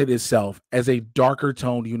always presented itself as a darker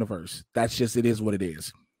toned universe. That's just, it is what it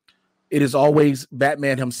is. It is always,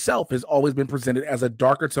 Batman himself has always been presented as a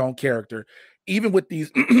darker toned character, even with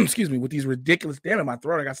these, excuse me, with these ridiculous, damn it, my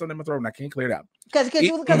throat, I got something in my throat and I can't clear it out. Because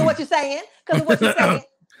of what you're saying. Because of what you're saying.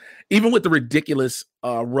 Even with the ridiculous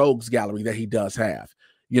rogues gallery that he does have,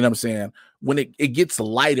 you know what I'm saying? When it gets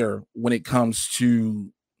lighter when it comes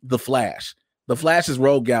to the Flash. The Flash's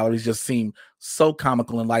rogue galleries just seem so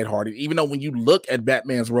comical and lighthearted. Even though when you look at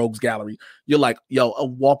Batman's rogues gallery, you're like, yo, a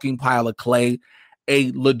walking pile of clay,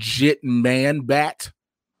 a legit man bat.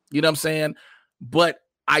 You know what I'm saying? But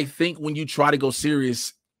I think when you try to go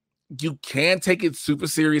serious, you can take it super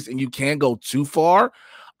serious and you can go too far.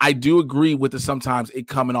 I do agree with it sometimes it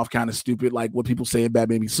coming off kind of stupid, like what people say in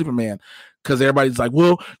Batman v Superman, because everybody's like,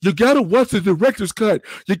 well, you got to watch the director's cut.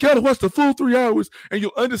 You got to watch the full 3 hours and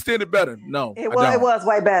you'll understand it better. No, it was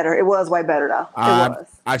way better. It was way better, though.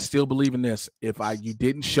 I still believe in this. If you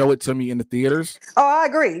didn't show it to me in the theaters. Oh, I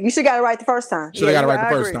agree. You should have got it right the first time. Should have got it right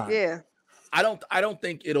the first time. Yeah. I don't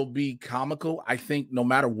think it'll be comical. I think no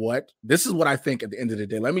matter what, this is what I think at the end of the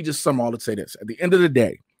day. Let me just sum all to say this. At the end of the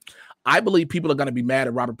day, I believe people are going to be mad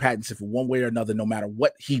at Robert Pattinson for one way or another, no matter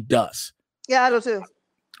what he does. Yeah, I do too.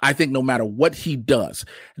 I think no matter what he does,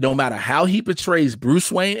 no matter how he portrays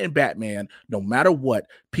Bruce Wayne and Batman, no matter what,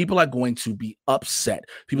 people are going to be upset.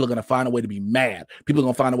 People are going to find a way to be mad. People are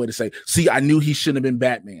going to find a way to say, see, I knew he shouldn't have been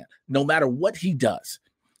Batman, no matter what he does.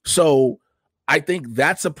 So I think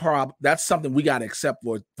that's a problem. That's something we got to accept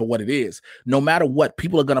for what it is. No matter what,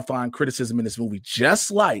 people are going to find criticism in this movie, just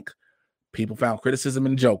like people found criticism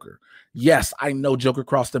in Joker. Yes, I know Joker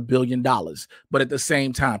crossed $1 billion, but at the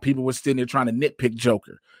same time, people were sitting there trying to nitpick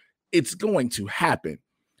Joker. It's going to happen.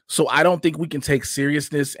 So I don't think we can take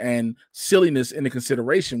seriousness and silliness into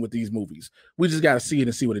consideration with these movies. We just got to see it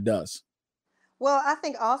and see what it does. Well, I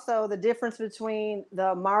think also the difference between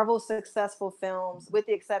the Marvel successful films, with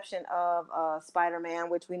the exception of Spider-Man,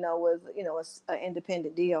 which we know was, an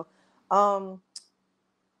independent deal.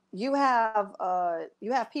 You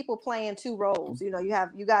have people playing two roles. You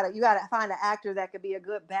gotta find an actor that could be a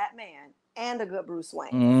good Batman and a good Bruce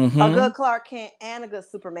Wayne, a good Clark Kent and a good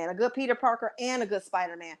Superman, a good Peter Parker and a good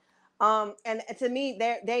Spider-Man. And to me,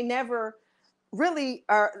 they never really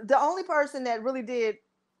are. The only person that really did,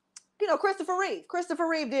 Christopher Reeve. Christopher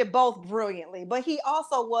Reeve did both brilliantly, but he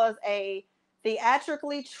also was a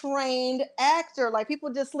theatrically trained actor. Like,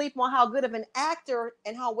 people just sleep on how good of an actor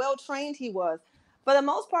and how well trained he was. For the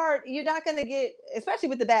most part, you're not going to get, especially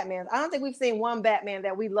with the Batmans. I don't think we've seen one Batman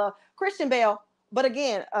that we love. Christian Bale, but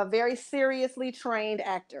again, a very seriously trained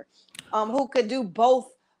actor who could do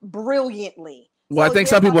both brilliantly. Well, I think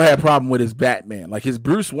some people had a problem with his Batman. Like, his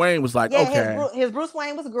Bruce Wayne was like, okay. His Bruce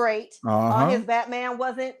Wayne was great. His Batman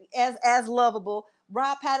wasn't as lovable.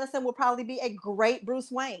 Rob Pattinson will probably be a great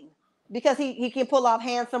Bruce Wayne because he can pull off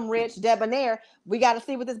handsome, rich, debonair. We got to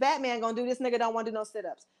see what this Batman gonna do. This nigga don't want to do no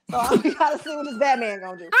sit-ups. So we got to see what this Batman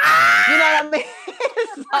gonna do. You know what I mean?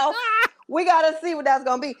 So we got to see what that's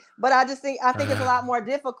gonna be. But I think it's a lot more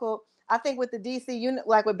difficult. I think with the DC unit,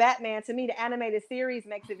 like with Batman, to me, the animated series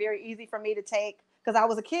makes it very easy for me to take, because I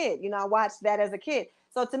was a kid, I watched that as a kid.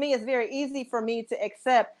 So to me, it's very easy for me to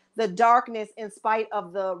accept the darkness in spite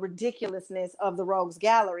of the ridiculousness of the Rogues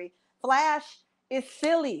Gallery. Flash is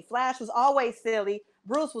silly. Flash was always silly.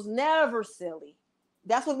 Bruce was never silly.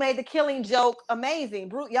 That's what made the Killing Joke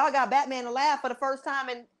amazing. Y'all got Batman to laugh for the first time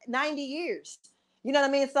in 90 years. You know what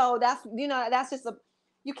I mean? So that's just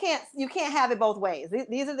you can't have it both ways.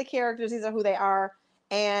 These are the characters. These are who they are.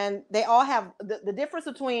 And they all have the difference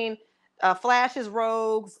between Flash's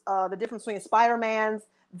rogues, the difference between Spider-Man's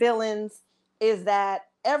villains is that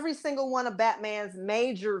every single one of Batman's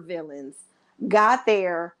major villains got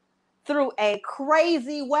there through a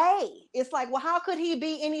crazy way. It's like, well, how could he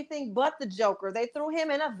be anything but the Joker? They threw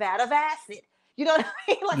him in a vat of acid. You know what I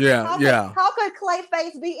mean? Like, how could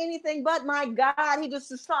Clayface be anything but, my God, he was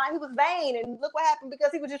vain, and look what happened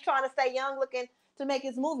because he was just trying to stay young looking to make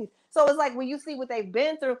his movies. So it's like, when you see what they've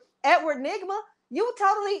been through, Edward Nygma, you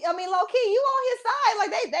totally, low key, you on his side.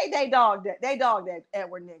 Like, they dogged that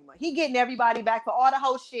Edward Nygma. He getting everybody back for all the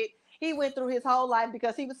whole shit he went through his whole life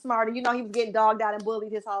because he was smarter. He was getting dogged out and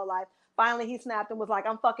bullied his whole life. Finally, he snapped and was like,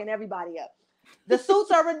 I'm fucking everybody up. The suits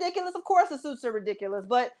are ridiculous. Of course the suits are ridiculous.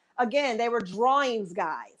 But again, they were drawings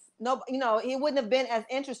guys. No, he wouldn't have been as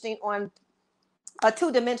interesting on a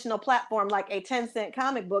two-dimensional platform like a 10-cent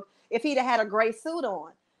comic book if he'd have had a gray suit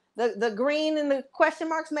on. The green and the question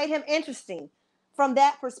marks made him interesting from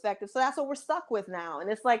that perspective. So that's what we're stuck with now. And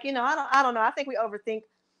it's like, I don't know. I think we overthink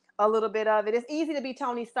a little bit of it. It's easy to be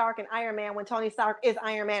Tony Stark and Iron Man when Tony Stark is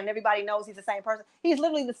Iron Man and everybody knows he's the same person. He's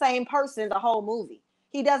literally the same person the whole movie.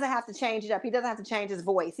 He doesn't have to change it up. He doesn't have to change his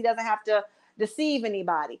voice. He doesn't have to deceive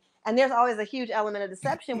anybody. And there's always a huge element of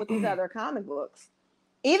deception with these other comic books.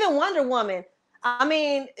 Even Wonder Woman,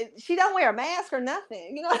 she don't wear a mask or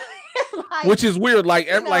nothing. Like, which is weird. Like,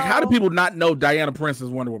 how do people not know Diana Prince is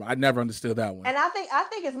Wonder Woman? I never understood that one. And I think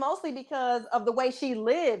it's mostly because of the way she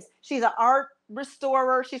lives. She's an art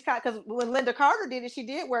restorer. She's because when Linda Carter did it, she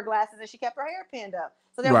did wear glasses and she kept her hair pinned up.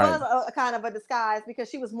 So there was a kind of a disguise because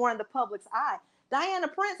she was more in the public's eye. Diana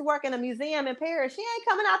Prince work in a museum in Paris. She ain't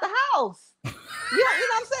coming out the house. You know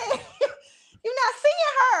what I'm saying? You're not seeing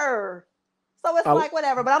her. So it's like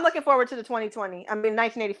whatever. But I'm looking forward to the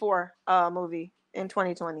 1984 movie in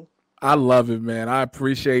 2020. I love it, man.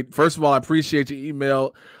 First of all, I appreciate your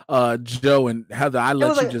email, Joe and Heather. I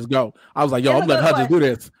let you just go. I was like, yo, I'm gonna let her just do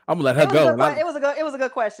this. I'm gonna let her go. It was a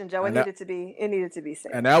good question, Joe. It needed to be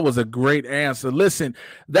said. And that was a great answer. Listen,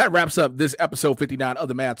 that wraps up this episode 59 of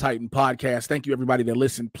the Mad Titan podcast. Thank you, everybody that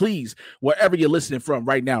listened. Please, wherever you're listening from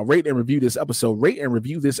right now, rate and review this episode. Rate and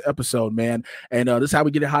review this episode, man. And this is how we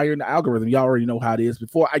get it higher in the algorithm. Y'all already know how it is.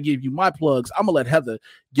 Before I give you my plugs, I'm gonna let Heather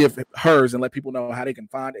give hers and let people know how they can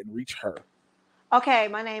find and reach her. Okay,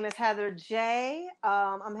 my name is Heather J.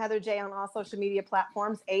 I'm Heather J on all social media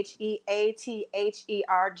platforms, HeaTherJay,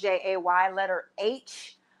 letter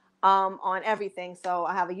H, on everything. So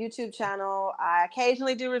I have a YouTube channel. I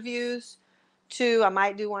occasionally do reviews too. I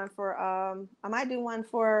might jump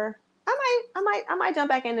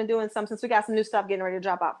back in and doing some since we got some new stuff getting ready to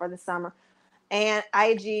drop out for the summer. And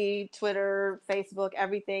IG, Twitter, Facebook,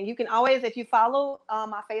 everything. You can always, if you follow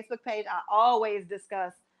my Facebook page, I always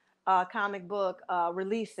discuss comic book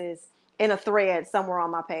releases in a thread somewhere on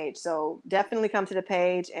my page. So definitely come to the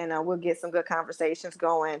page and we'll get some good conversations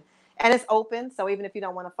going. And it's open. So even if you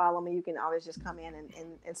don't want to follow me, you can always just come in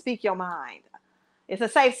and speak your mind. It's a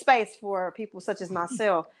safe space for people such as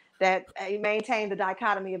myself that maintain the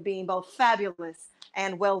dichotomy of being both fabulous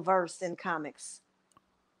and well-versed in comics.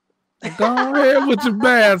 Go ahead with your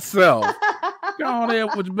bad self. Go ahead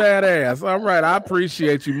with your bad ass. All right. I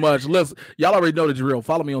appreciate you much. Listen, y'all already know the drill.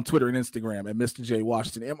 Follow me on Twitter and Instagram at Mr. J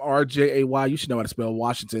Washington, MRJAY. You should know how to spell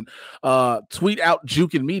Washington. Tweet out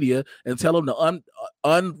Jukin Media and tell them to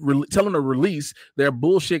tell them to release their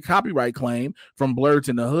bullshit copyright claim from Blurs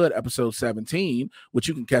in the Hood episode 17, which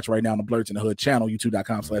you can catch right now on the Blurs in the Hood channel,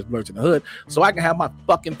 youtube.com/Blurs in the Hood, so I can have my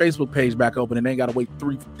fucking Facebook page back open and ain't gotta wait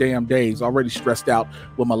 3 damn days. Already stressed out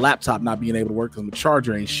with my laptop not being able to work because my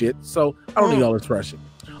charger ain't shit, so I don't need all this pressure.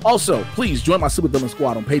 Also, please join my Super Villain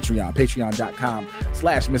Squad on Patreon,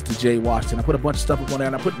 patreon.com/Mr. J Washington. I put a bunch of stuff up on there,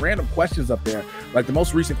 and I put random questions up there. Like the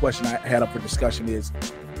most recent question I had up for discussion is,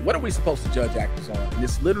 what are we supposed to judge actors on? And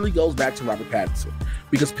this literally goes back to Robert Pattinson,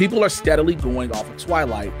 because people are steadily going off of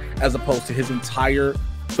Twilight as opposed to his entire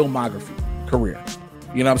filmography career.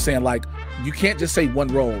 You know what I'm saying? Like, you can't just say one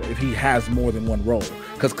role if he has more than one role,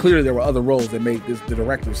 because clearly there were other roles that made the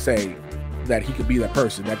director say that he could be that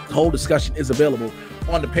person. That whole discussion is available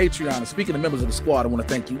on the Patreon. And speaking of members of the squad, I want to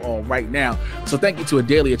thank you all right now. So thank you to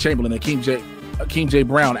Adelia Chamberlain and King J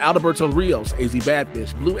Brown, Alberto Rios, AZ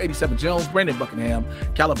Badfish, Blue 87 Jones, Brandon Buckingham,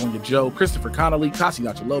 California Joe, Christopher Connolly, Kasi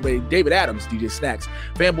Nachalobe, David Adams, DJ Snacks,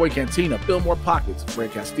 Fanboy Cantina, Fillmore Pockets,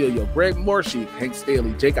 Fred Castillo, Greg Morshi, Hank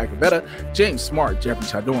Staley, Jake Icabetta, James Smart, Jeffrey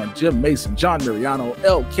Chadorn, Jim Mason, John Mariano,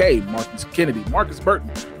 LK, Marcus Kennedy, Marcus Burton,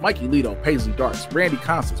 Mikey Lito, Paisley Darts, Randy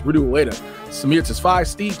Constance, Rudu Ueda, Samir Tesfaye,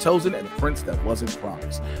 Steve Tozen, and the Prince That Wasn't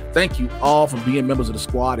Promised. Thank you all for being members of the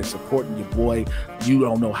squad and supporting your boy. You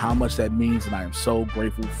don't know how much that means, and I am so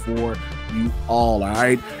grateful for you all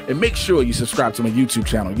right? And make sure you subscribe to my YouTube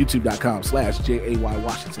channel,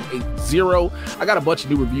 youtube.com/JAYWashington80. I got a bunch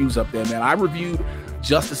of new reviews up there, man. I reviewed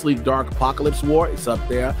Justice League Dark Apocalypse War. It's up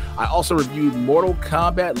there. I also reviewed Mortal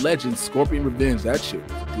Kombat Legends Scorpion Revenge. That shit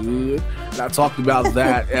was good. And I talked about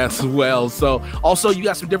that as well. So also you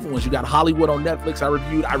got some different ones. You got Hollywood on Netflix. I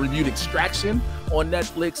reviewed Extraction on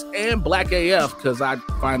Netflix and Black AF, because I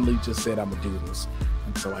finally just said I'm gonna do this.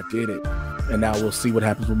 And so I did it. And now we'll see what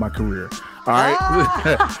happens with my career. All right.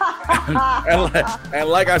 and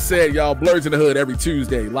like I said, y'all, Blurs in the Hood every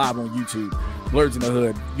Tuesday live on YouTube. Blurs in the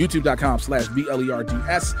Hood,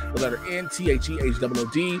 youtube.com/BLERDS, the letter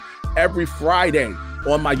NTHEHOOD, every Friday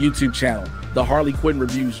on my YouTube channel. The Harley Quinn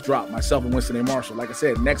reviews drop, myself and Winston A. Marshall. Like I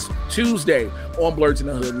said, next Tuesday on Blurs in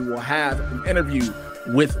the Hood, we will have an interview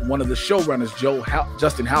with one of the showrunners,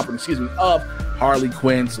 Justin Halpern, of Harley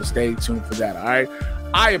Quinn. So stay tuned for that, all right?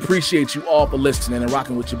 I appreciate you all for listening and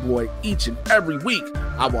rocking with your boy each and every week.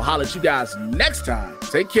 I will holler at you guys next time.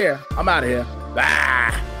 Take care. I'm out of here.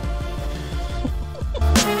 Bye.